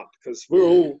pumped because we're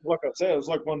all, like I said, it was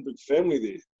like one big family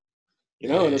there. You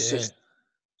know, and that's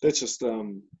just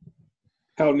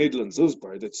how Netherlands is,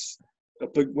 bro. That's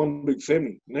one big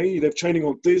family. You know, you have training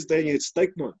on Thursday and you had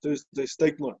steak night. Thursday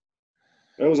steak night.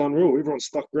 That was unreal. Everyone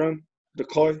stuck around the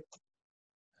kai,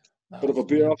 bit of a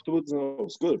beer afterwards, and it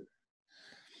was good.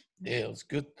 Yeah, it was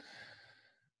good.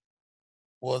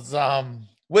 With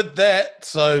that,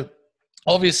 so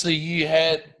obviously you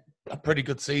had a pretty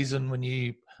good season when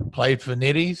you played for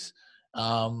Netties,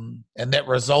 and that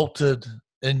resulted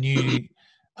in you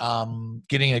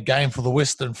getting a game for the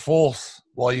Western Force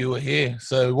while you were here.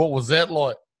 So what was that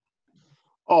like?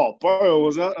 Oh, bro,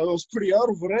 I was pretty out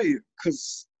of it, eh?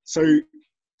 Because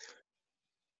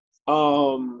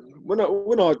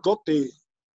when I got there,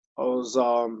 I was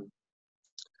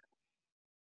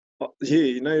yeah,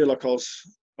 you know, like I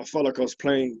felt like I was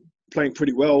playing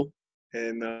pretty well,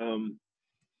 and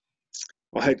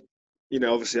I had, you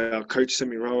know, obviously our coach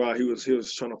Semi Rawa, he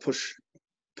was trying to push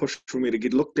for me to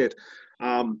get looked at,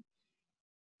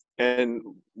 and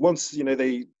once, you know,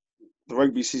 the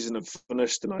rugby season had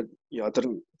finished, and I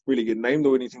didn't really get named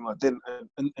or anything like that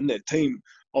in that team,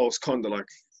 I was kind of like,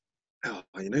 oh,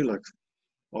 you know, like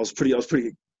I was pretty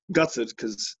gutted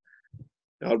because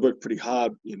I'd worked pretty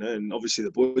hard, you know, and obviously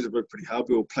the boys had worked pretty hard.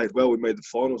 We all played well. We made the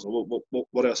finals.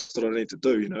 What else did I need to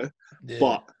do, you know? Yeah.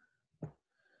 But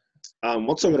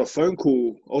once I got a phone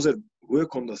call, I was at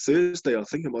work on the Thursday. I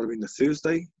think it might have been the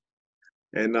Thursday,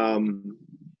 and I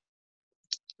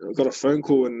got a phone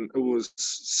call, and it was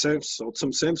Tim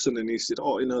Sampson, and he said,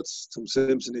 "Oh, you know, it's Tim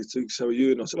Sampson here too. How are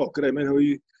you?" And I said, "Oh, good day, man. How are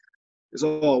you?" He's,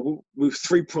 "Oh, we're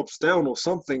 3 props down or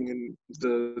something, and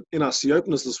the NRC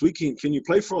openers this weekend. Can you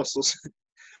play for us?"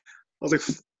 I was like,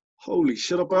 holy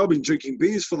shit, I've been drinking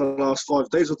beers for the last 5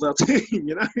 days with our team,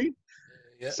 you know?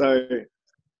 Yeah. So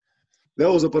that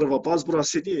was a bit of a buzz, but I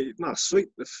said, yeah, no, sweet.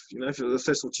 If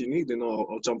that's what you need, then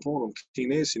I'll jump on. I'm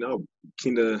keen as, you know, I'm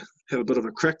keen to have a bit of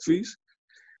a crack for you.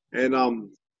 And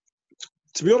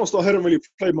to be honest, I hadn't really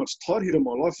played much tight head in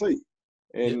my life, eh?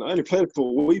 And I only played it for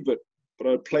a wee bit, but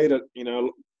I played it, you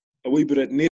know, a wee bit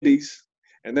at Netties,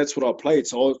 and that's what I played.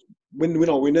 So when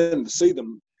I went in to see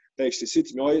them, they actually said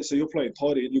to me, "Oh, yeah, so you're playing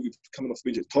tight head, you'll be coming off the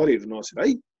bench at tight head." And I said,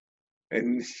 "Hey."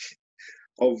 And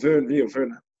Vern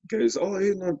goes, "Oh,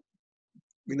 yeah, no,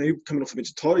 you know, you're coming off the bench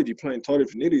at tight head, you're playing tight head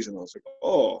for Netties." And I was like,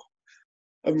 "Oh,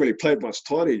 I haven't really played much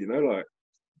tight head, you know, like,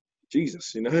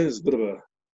 Jesus, you know, it's a bit of a..."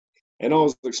 And I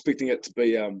was expecting it to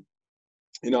be, you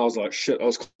know, I was like, shit, I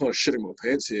was kind of shitting my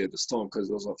pants here at this time because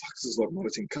I was like, fuck, this is like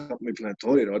Martin Cup, me playing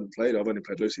tight head. I hadn't played, I've only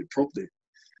played loose head properly.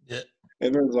 Yeah.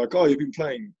 And then was like, "Oh, you've been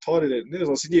playing tight at Netties."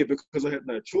 I said, "Yeah, because I had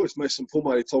no choice. Mason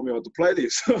Pomari told me I had to play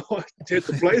there, so I had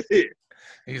to play there."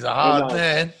 He's a hard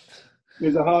man.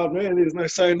 He's a hard man. There's no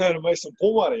saying no to Mason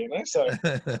Pomari, you know. So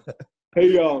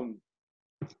he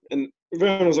and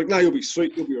everyone was like, "No, you'll be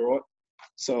sweet. You'll be all right."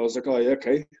 So I was like, "Oh, yeah,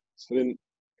 okay." So then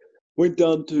went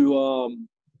down to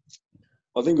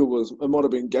I think it might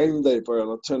have been game day, bro.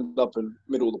 And I turned up and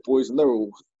met all the boys, and they were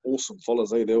all awesome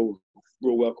fellas. They're all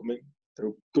real welcoming.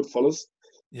 They're good fellas.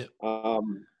 Yep.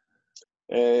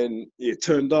 And yeah,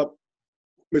 turned up,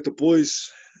 met the boys,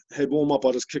 had warm up.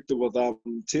 I just kicked it with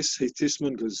Heath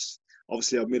Testman, because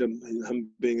obviously I met him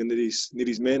being a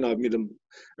Netties man. I met him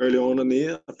early on in the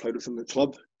year. I played with him in the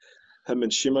club, him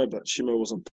and Shimo, but Shimo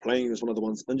wasn't playing. He was one of the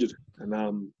ones injured.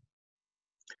 And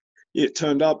yeah,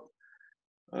 turned up,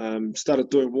 started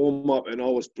doing warm up, and I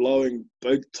was blowing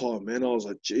big time, man. I was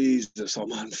like, Jesus,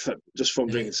 I'm unfit just from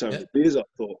drinking so many beers, I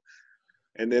thought.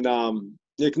 And then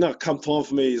come time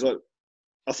for me, he's like,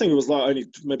 I think it was like only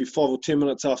maybe 5 or 10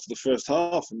 minutes after the first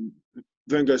half, and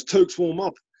Vern goes, "Tooks, warm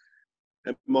up."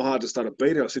 And my heart just started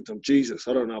beating. I said to him, Jesus,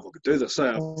 I don't know if I could do this.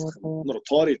 I'm not a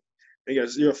tight end. He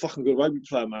goes, "You're a fucking good rugby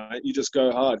player, mate. You just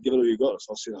go hard, give it all you got."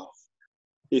 So I said, "Oh,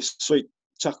 yes, sweet."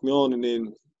 Chuck me on, and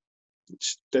then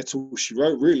that's all she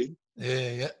wrote, really.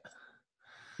 Yeah.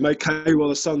 Make hay while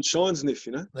the sun shines, Niff,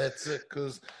 you know? That's it,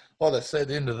 because, like they say, at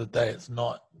the end of the day, it's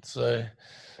night. So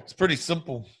it's pretty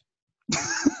simple.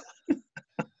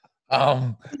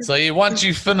 So yeah, once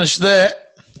you finish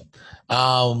that,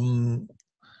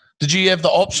 did you have the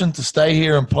option to stay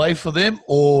here and play for them,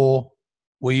 or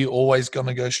were you always going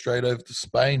to go straight over to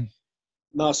Spain?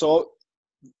 No, so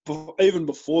even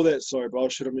before that, sorry, bro, I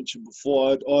should have mentioned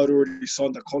before, I'd already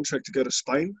signed a contract to go to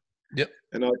Spain. Yep.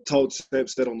 And I told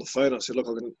Stabs that on the phone. I said, look,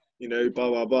 I can, you know, blah,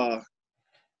 blah, blah.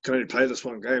 Can only play this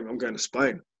one game. I'm going to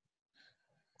Spain.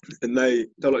 And they're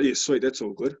like, yeah, sweet, that's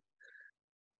all good.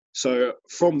 So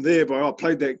from there, bro, I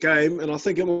played that game, and I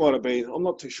think it might have been, I'm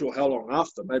not too sure how long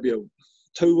after, maybe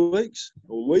 2 weeks,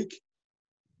 a week,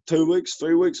 2 weeks,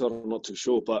 3 weeks, I'm not too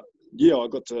sure. But yeah, I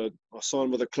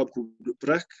signed with a club called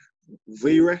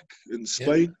VRAC in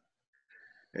Spain.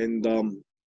 Yep. And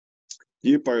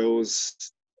yeah, bro, it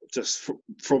was just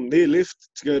from there left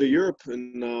to go to Europe.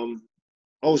 And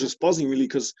I was just buzzing really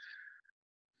because,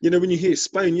 you know, when you hear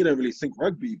Spain, you don't really think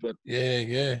rugby, but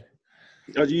yeah.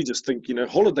 You just think, you know,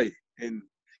 holiday. And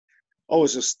I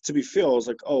was just, to be fair, I was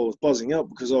like, I was buzzing out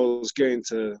because I was going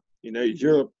to, you know,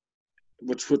 Europe,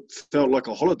 which felt like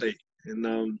a holiday.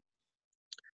 And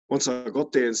once I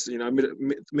got there, you know, I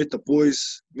met the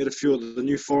boys, met a few of the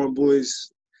new foreign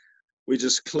boys. We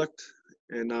just clicked.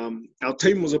 And our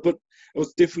team was it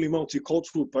was definitely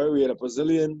multicultural, bro. We had a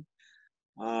Brazilian.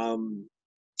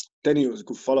 Danny was a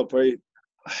good fellow, bro.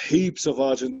 Heaps of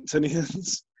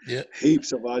Argentinians. Yeah.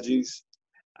 Heaps of Argies.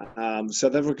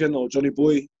 South African or Johnny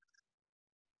Boy.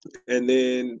 And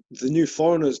then the new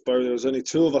foreigners, bro, there was only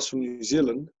 2 of us from New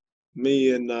Zealand.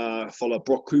 Me and fellow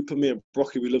Brock Cooper. Me and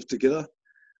Brocky, we lived together.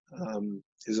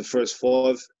 He's the first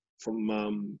 5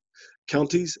 from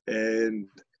counties. And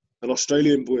an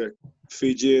Australian boy,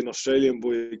 Fijian Australian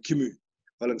boy, Kimu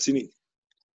Valancini.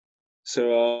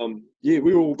 So, yeah,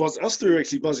 we were all buzzing. Us 3 were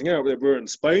actually buzzing out that we're in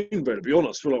Spain, but to be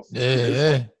honest, we're like,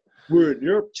 we're in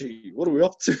Europe, gee, what are we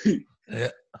up to? Yeah.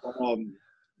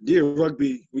 Yeah,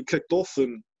 rugby, we kicked off,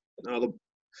 and it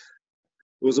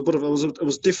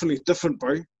was definitely different,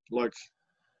 bro. Like,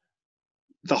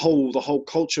 the whole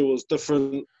culture was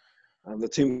different. The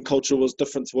team culture was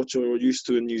different to what you were used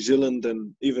to in New Zealand,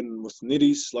 and even with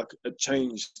Neddies, like, it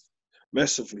changed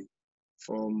massively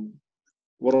from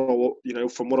what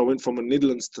I went from in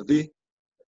Netherlands to there.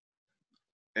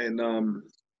 And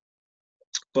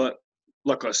but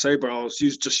like I say, bro, I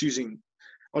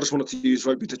just wanted to use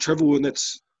rugby to travel, and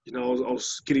that's, you know, I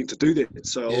was getting to do that,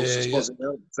 so I was just buzzing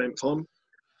out at the same time.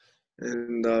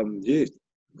 And yeah,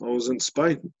 I was in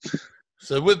Spain.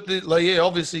 So with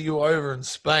obviously you were over in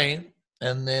Spain,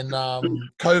 and then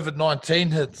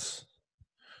COVID-19 hits.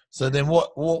 So then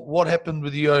what happened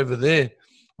with you over there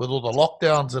with all the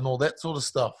lockdowns and all that sort of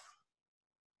stuff?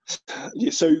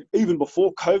 Yeah, so even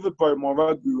before COVID, bro, my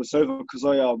rugby was over because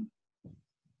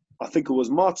I think it was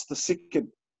March the 2nd.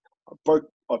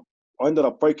 I ended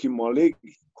up breaking my leg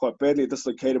quite badly. I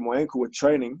dislocated my ankle with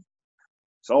training,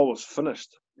 so I was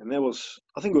finished. And I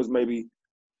think it was maybe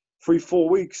 3-4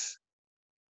 weeks.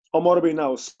 I might have been, it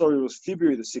was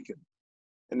February the 2nd.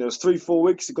 And there was 3-4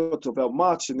 weeks, it got to about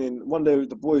March, and then one day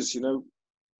the boys, you know,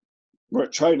 were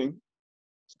at training,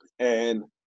 and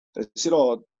they said,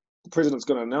 oh, the president's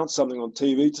going to announce something on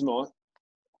TV tonight.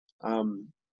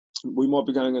 We might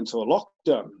be going into a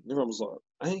lockdown. And everyone was like,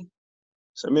 hey.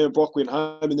 So me and Brock went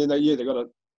home, and then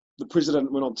the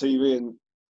president went on TV and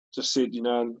just said, you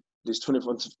know, there's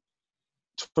 24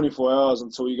 hours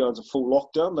until you go into full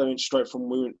lockdown. We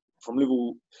went from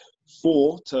level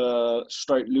 4 to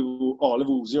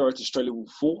level 0 to straight level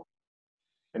 4.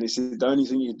 And he said the only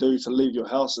thing you do to leave your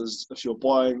house is if you're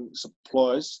buying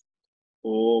supplies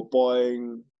or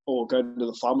going to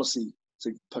the pharmacy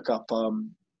to pick up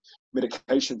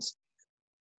medications.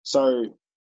 So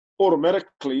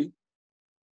automatically,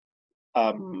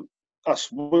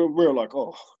 we're like,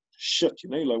 oh shit, you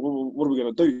know, like what are we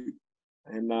gonna do?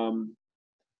 And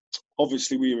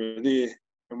obviously we were there,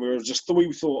 and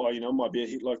we thought, oh, you know, it might be a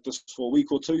hit like this for a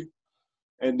week or 2,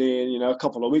 and then, you know, a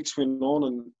couple of weeks went on,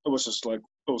 and it was just like,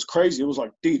 it was crazy. It was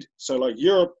like dead. So like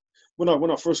Europe, when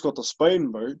I first got to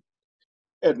Spain, bro,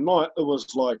 at night it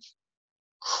was like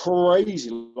crazy.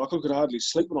 Like I could hardly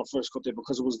sleep when I first got there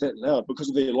because it was that loud, because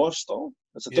of their lifestyle.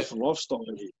 It's a different lifestyle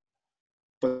in here.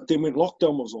 But then when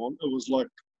lockdown was on, it was like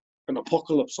an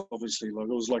apocalypse, obviously. Like,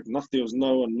 it was like nothing. There was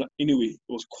no one anywhere. It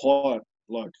was quiet.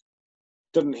 Like,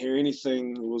 didn't hear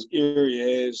anything. It was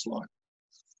eerie as, like.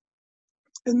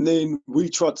 And then we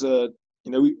tried to,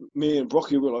 you know, me and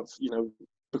Brocky were like, you know,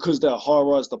 because they're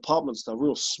high-rise apartments, they're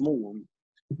real small. And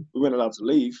we weren't allowed to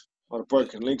leave. I had a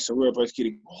broken leg, so we were both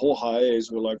getting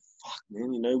hohaes. We're like, fuck,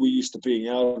 man, we used to being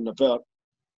out and about.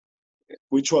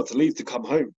 We tried to leave to come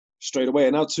home straight away.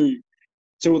 And our two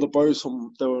of the boys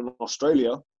they were in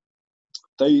Australia,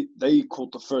 they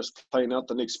caught the first plane out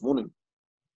the next morning.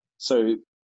 So,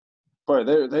 bro,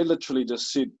 they literally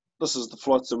just said, this is the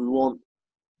flights that we want.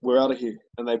 We're out of here.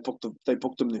 And they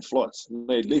booked them their flights and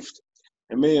they left.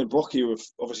 And me and Brocky were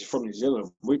obviously from New Zealand.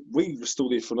 We were still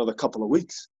there for another couple of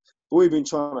weeks. But we've been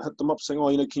trying to hit them up saying,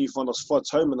 can you find us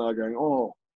flights home? And they're going,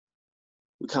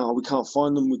 we can't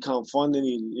find them. We can't find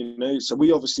any, So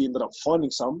we obviously ended up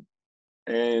finding some.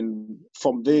 And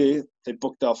from there, they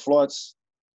booked our flights.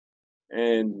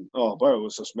 And, bro, it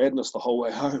was just madness the whole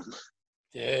way home.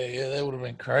 Yeah, that would have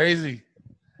been crazy.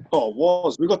 Oh, it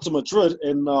was. We got to Madrid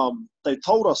and they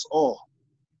told us, no,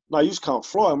 you just can't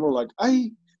fly. And we're like,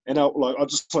 hey. And I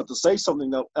just like to say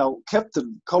something. Our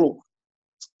captain, Colo,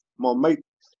 my mate,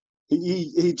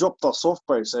 he dropped us off,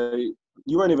 bro. So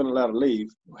you weren't even allowed to leave.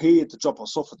 He had to drop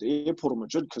us off at the airport of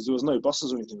Madrid because there was no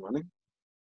buses or anything running.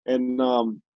 And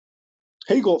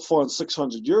he got fined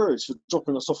 600 euros for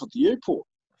dropping us off at the airport.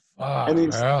 And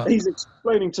he's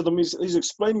explaining to them. He's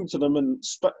explaining to them in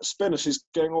Spanish. He's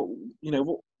going,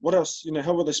 what else?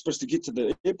 How were they supposed to get to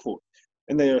the airport?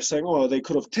 And they are saying, they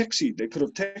could have taxied. They could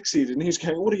have taxied. And he's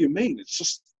going, what do you mean? It's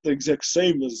just the exact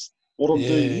same as what I'm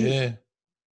doing here. Yeah.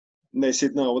 And they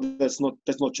said, no, that's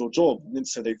not your job. And then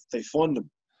so they fined him.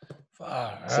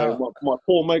 So my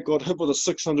poor mate got hit with a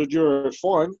 600 euro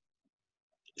fine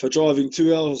for driving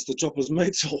 2 hours to drop his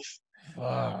mates off.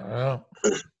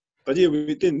 But yeah,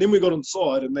 then we got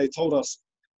inside and they told us,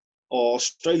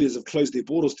 Australians have closed their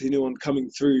borders to anyone coming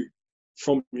through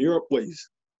from Europe ways.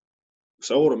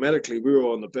 So automatically we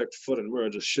were on the back foot and we were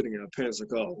just shitting our pants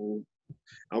like,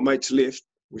 our mates left.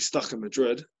 We're stuck in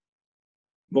Madrid.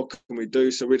 What can we do?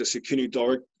 So we just said, can you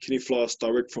fly us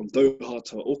direct from Doha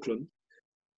to Auckland?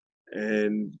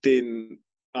 And then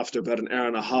after about an hour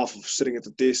and a half of sitting at the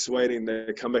desk waiting,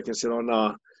 they come back and said,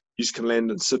 nah, you can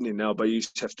land in Sydney now, but you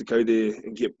have to go there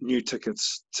and get new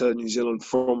tickets to New Zealand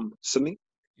from Sydney.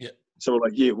 Yeah. So we're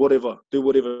like, yeah, whatever. Do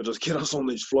whatever. Just get us on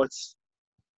these flights.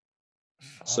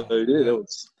 So, yeah,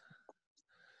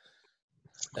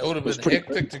 that would have been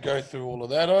hectic to go through all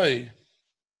of that, eh?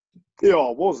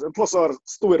 Yeah, it was. And plus, I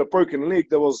still had a broken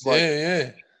leg. That was like,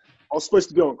 I was supposed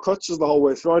to be on crutches the whole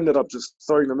way through. I ended up just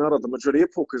throwing them out at the Madrid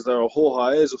airport because they were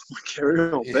hohaes with my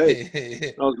carry-on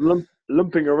bag. I was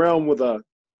limping around with a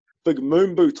big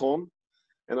moon boot on,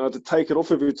 and I had to take it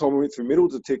off every time we went through metal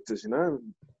detectors,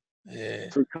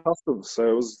 through customs. So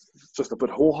it was just a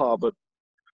bit hoha, but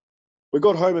we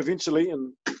got home eventually,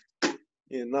 and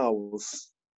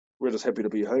we're just happy to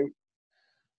be home.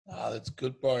 That's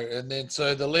good, bro. And then,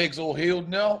 so the leg's all healed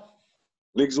now?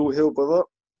 Legs all healed by that.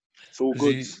 It's all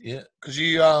good. Because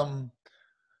you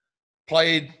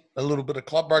played a little bit of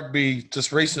club rugby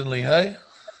just recently, hey?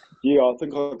 Yeah, I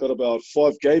think I got about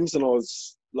 5 games, and I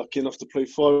was lucky enough to play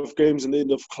 5 games in the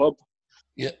end of club.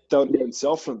 Yeah. Down here in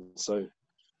Southland. So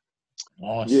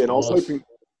nice. Yeah, and I was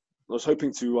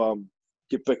hoping to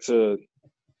get back to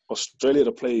Australia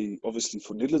to play, obviously,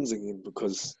 for Netherlands again,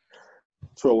 because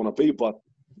that's where I want to be. But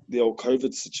the old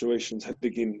COVID situation's hit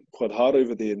again quite hard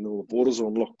over there, and all the borders are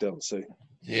on lockdown. So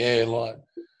yeah, like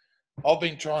I've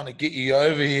been trying to get you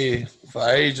over here for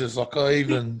ages. Like I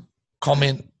even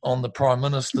comment on the Prime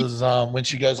Minister's when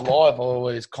she goes live. I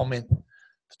always comment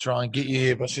to try and get you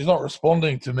here, but she's not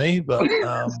responding to me. But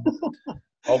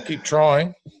I'll keep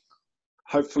trying.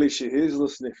 Hopefully, she hears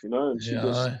listening, and she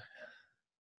just. I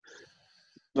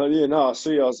No, yeah, no. I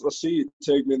see you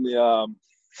tagged in the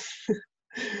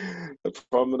the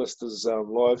Prime Minister's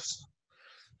lives.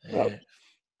 Yeah.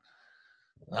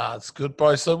 It's good,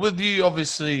 bro. So with you,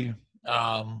 obviously,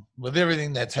 with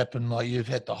everything that's happened, like you've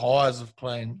had the highs of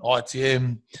playing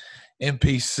ITM,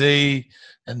 NPC,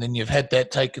 and then you've had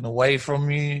that taken away from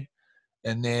you,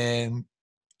 and then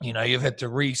you've had to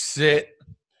reset.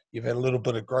 You've had a little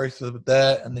bit of growth with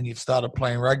that, and then you've started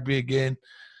playing rugby again.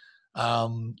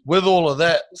 With all of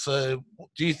that, so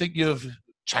do you think you've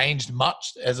changed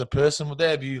much as a person with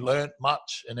that? Have you learnt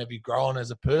much, and have you grown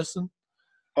as a person?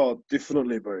 Oh,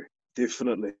 definitely, bro.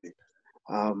 Definitely.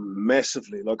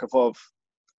 Massively. Like if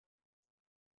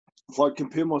I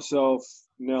compare myself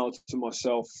now to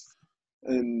myself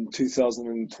in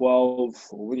 2012,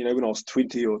 or when I was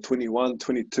 20 or 21,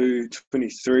 22,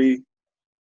 23,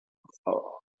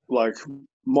 like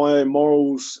my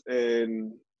morals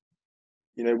and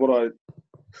what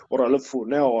I live for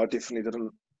now, I definitely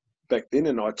didn't back then,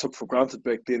 and I took for granted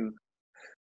back then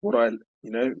what I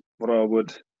live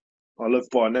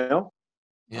by now.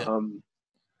 Yeah.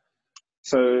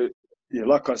 So yeah,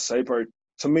 like I say, bro,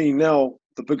 to me now,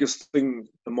 the biggest thing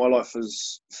in my life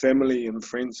is family and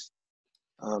friends,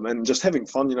 and just having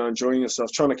fun, enjoying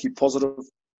yourself, trying to keep positive.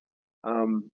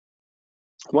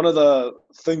 One of the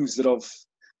things that I've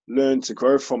learned to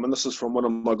grow from, and this is from one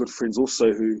of my good friends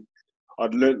also, who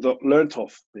I'd learned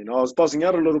off. I was buzzing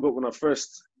out a little bit when I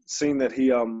first seen that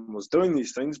he was doing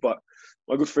these things, but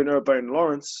my good friend Urban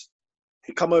Lawrence,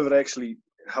 he come over to actually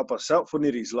help us out for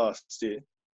Neddy's last year,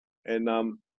 and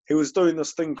he was doing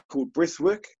this thing called breath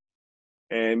work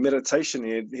and meditation.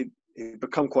 He'd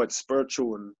become quite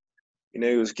spiritual, and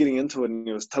he was getting into it, and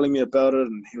he was telling me about it,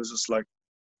 and he was just like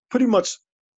pretty much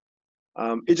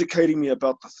educating me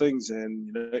about the things,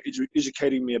 and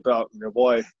educating me about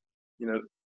why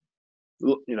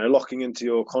locking into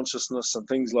your consciousness and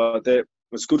things like that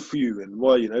was good for you, and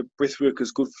why breath work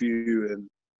is good for you, and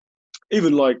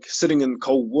even like sitting in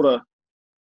cold water,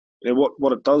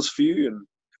 what it does for you. And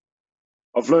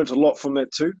I've learned a lot from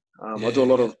that too. I do a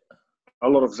lot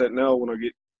of that now when I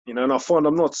get and I find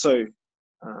I'm not so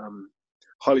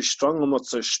highly strung. I'm not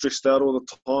so stressed out all the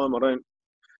time.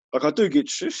 I do get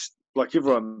stressed like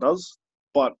everyone does,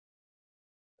 but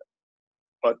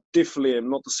I definitely am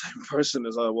not the same person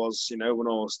as I was, when I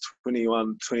was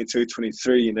 21, 22,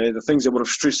 23. The things that would have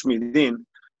stressed me then,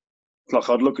 like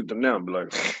I'd look at them now and be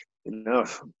like,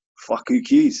 fuck, who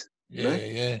cares?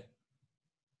 Yeah.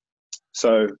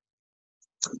 So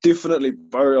definitely,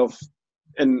 bro,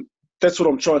 and that's what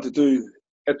I'm trying to do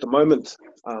at the moment.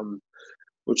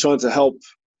 We're trying to help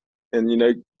and,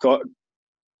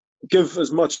 give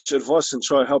as much advice and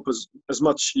try to help as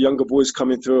much younger boys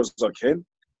coming through as I can.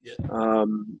 Yeah.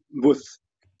 With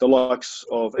the likes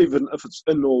of, even if it's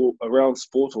in or around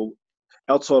sport or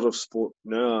outside of sport,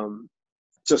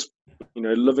 just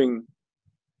living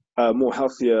a more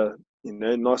healthier,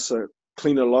 nicer,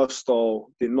 cleaner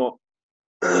lifestyle than not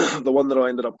the one that I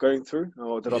ended up going through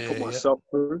or that I put myself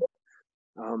through.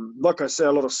 Like I say,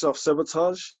 a lot of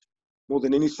self-sabotage more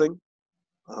than anything.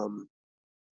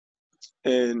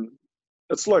 And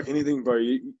it's like anything, bro.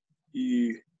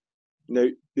 You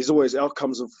there's always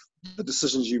outcomes of the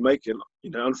decisions you make, and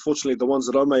unfortunately, the ones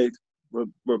that I made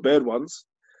were bad ones.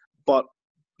 But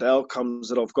the outcomes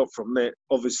that I've got from that,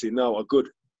 obviously now are good,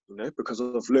 because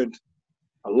I've learned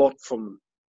a lot from,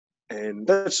 and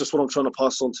that's just what I'm trying to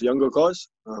pass on to younger guys.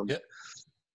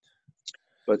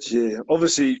 But yeah,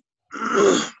 obviously,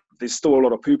 there's still a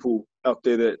lot of people out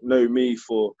there that know me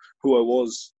for who I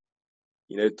was,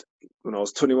 when I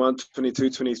was 21, 22,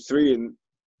 23, and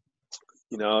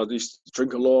I used to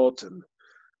drink a lot and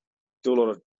do a lot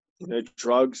of,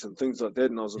 drugs and things like that.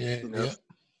 And I was, a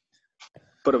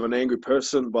bit of an angry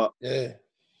person, but they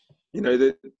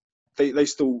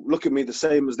still look at me the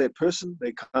same as that person.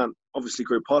 They can't obviously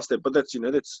grow past that, but that's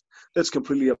that's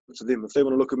completely up to them. If they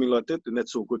want to look at me like that, then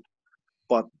that's all good.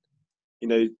 But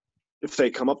if they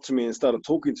come up to me and started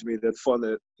talking to me, they'd find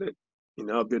that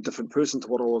I'd be a different person to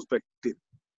what I was back then.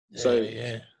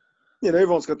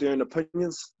 Everyone's got their own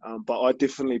opinions, but I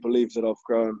definitely believe that I've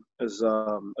grown as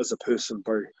a person,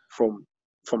 bro, from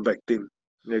back then.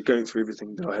 Going through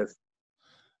everything that I have.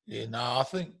 Yeah, no, I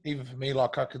think even for me,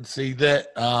 like I can see that,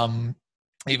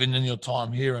 even in your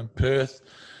time here in Perth,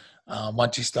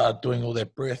 once you started doing all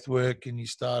that breath work and you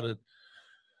started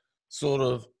sort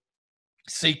of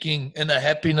seeking inner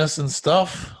happiness and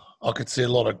stuff, I could see a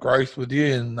lot of growth with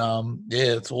you. And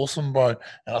it's awesome, bro.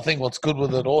 And I think what's good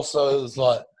with it also is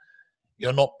like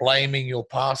you're not blaming your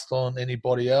past on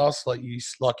anybody else. Like you've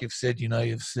said,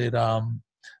 there's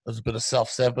a bit of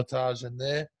self-sabotage in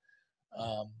there.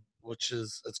 Which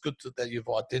is, it's good that you've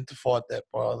identified that,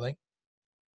 bro, I think.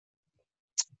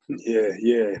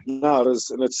 Yeah. No, it is,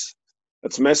 and it's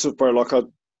massive, bro. Like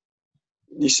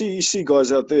you see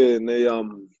guys out there, and they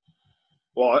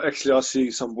well, actually, I see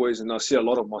some boys, and I see a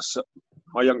lot of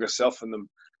my younger self in them,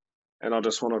 and I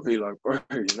just want to be like, bro,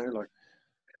 like,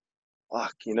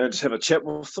 fuck, just have a chat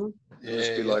with them, and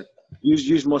just be like,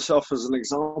 use myself as an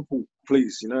example,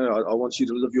 please. I want you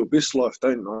to live your best life, I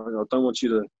don't want you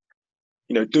to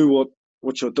do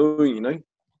what you're doing,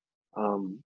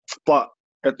 but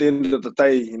at the end of the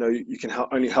day, you can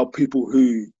only help people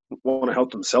who want to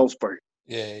help themselves, bro.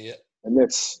 Yeah. And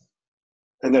that's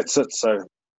it. So,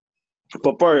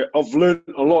 but bro, I've learned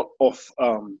a lot off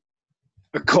a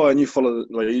guy, and you follow,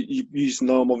 like you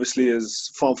know him obviously as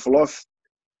Farm for Life.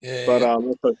 But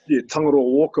Tangaroa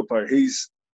Walker, bro, he's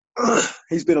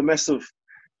been a massive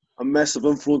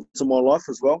influence in my life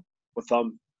as well, with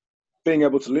being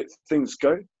able to let things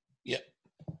go. Yeah.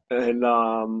 And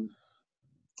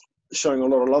showing a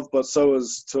lot of love, but so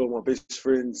is two of my best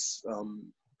friends,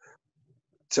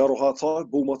 Te Aroha Tai,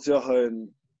 Bull Matiaha, and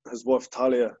his wife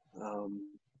Talia.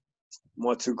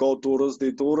 my two goddaughters,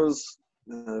 their daughters.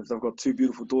 They've got two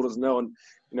beautiful daughters now. And,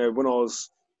 when I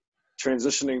was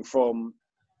transitioning from,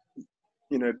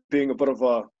 being a bit of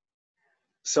a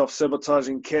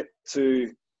self-sabotaging cat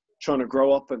to trying to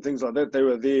grow up and things like that, they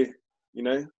were there,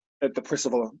 at the press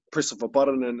of a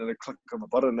button and a click of a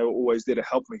button. They were always there to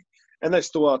help me. And they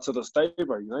still are to this day,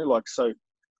 bro, so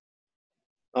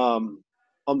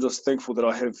I'm just thankful that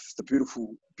I have the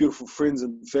beautiful, beautiful friends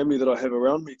and family that I have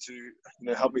around me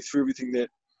to, help me through everything that,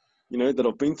 that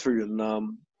I've been through,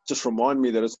 and just remind me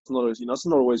that it's not, it's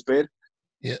not always bad.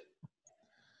 Yeah.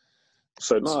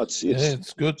 So no, it's good.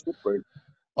 It's good, bro.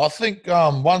 I think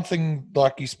one thing,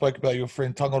 like you spoke about your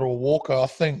friend Tangaro Walker, I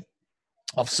think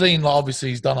I've seen, obviously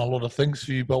he's done a lot of things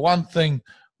for you, but one thing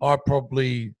I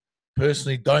probably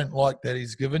personally don't like that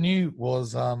he's given you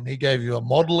was he gave you a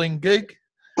modelling gig.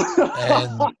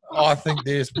 And I think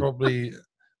there's probably,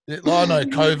 I know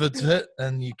COVID's hit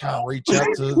and you can't reach out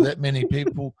to that many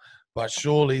people, but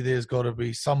surely there's got to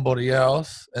be somebody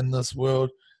else in this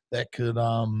world that could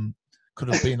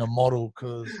have been a model,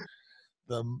 because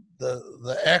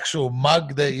the actual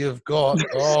mug that you've got,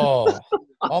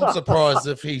 I'm surprised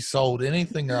if he sold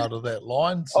anything out of that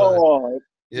line. So,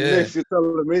 yeah. If you're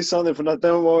telling me something for that,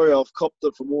 don't worry, I've copped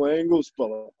it from all angles,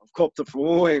 brother. I've copped it from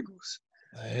all angles.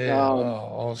 Yeah, I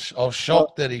was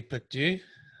shocked that he picked you.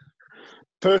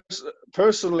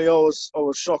 Personally, I was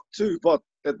shocked too. But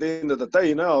at the end of the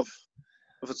day,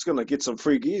 if it's gonna get some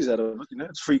free gears out of it,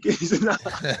 it's free gears,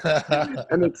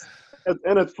 and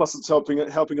it's plus it's helping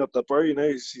out the bro.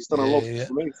 He's done a lot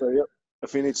for me. So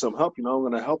if he needs some help, I'm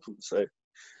gonna help him. So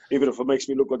even if it makes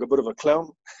me look like a bit of a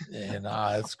clown. Yeah,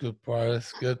 nah, it's good, bro.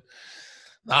 It's good.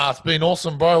 Nah, it's been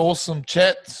awesome, bro. Awesome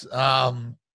chats.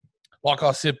 Like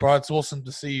I said, bro, it's awesome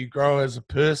to see you grow as a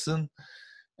person.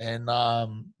 And,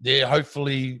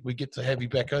 hopefully we get to have you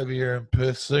back over here in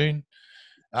Perth soon.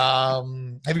 Have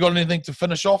you got anything to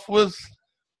finish off with?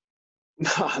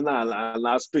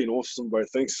 Nah, it's been awesome, bro.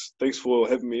 Thanks for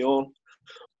having me on.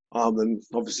 And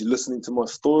obviously listening to my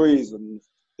stories and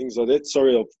things like that.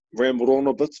 Sorry I've rambled on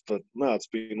a bit, but no, it's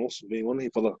been awesome being on here,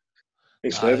 brother.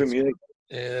 Thanks for having me.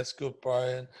 Yeah, that's good, bro.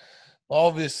 And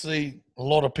obviously, a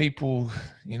lot of people,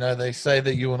 they say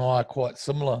that you and I are quite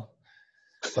similar.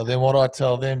 But then what I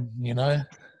tell them,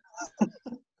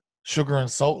 sugar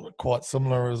and salt are quite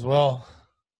similar as well.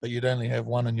 But you'd only have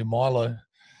one in your Milo.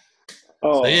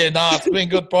 So, it's been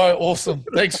good, bro. Awesome.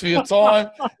 Thanks for your time.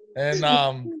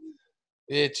 And,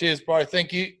 cheers, bro.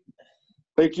 Thank you.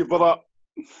 Thank you, brother.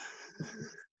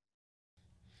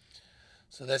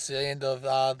 So that's the end of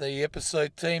the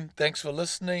episode, team. Thanks for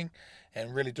listening,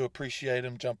 and really do appreciate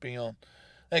him jumping on.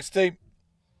 Thanks, team.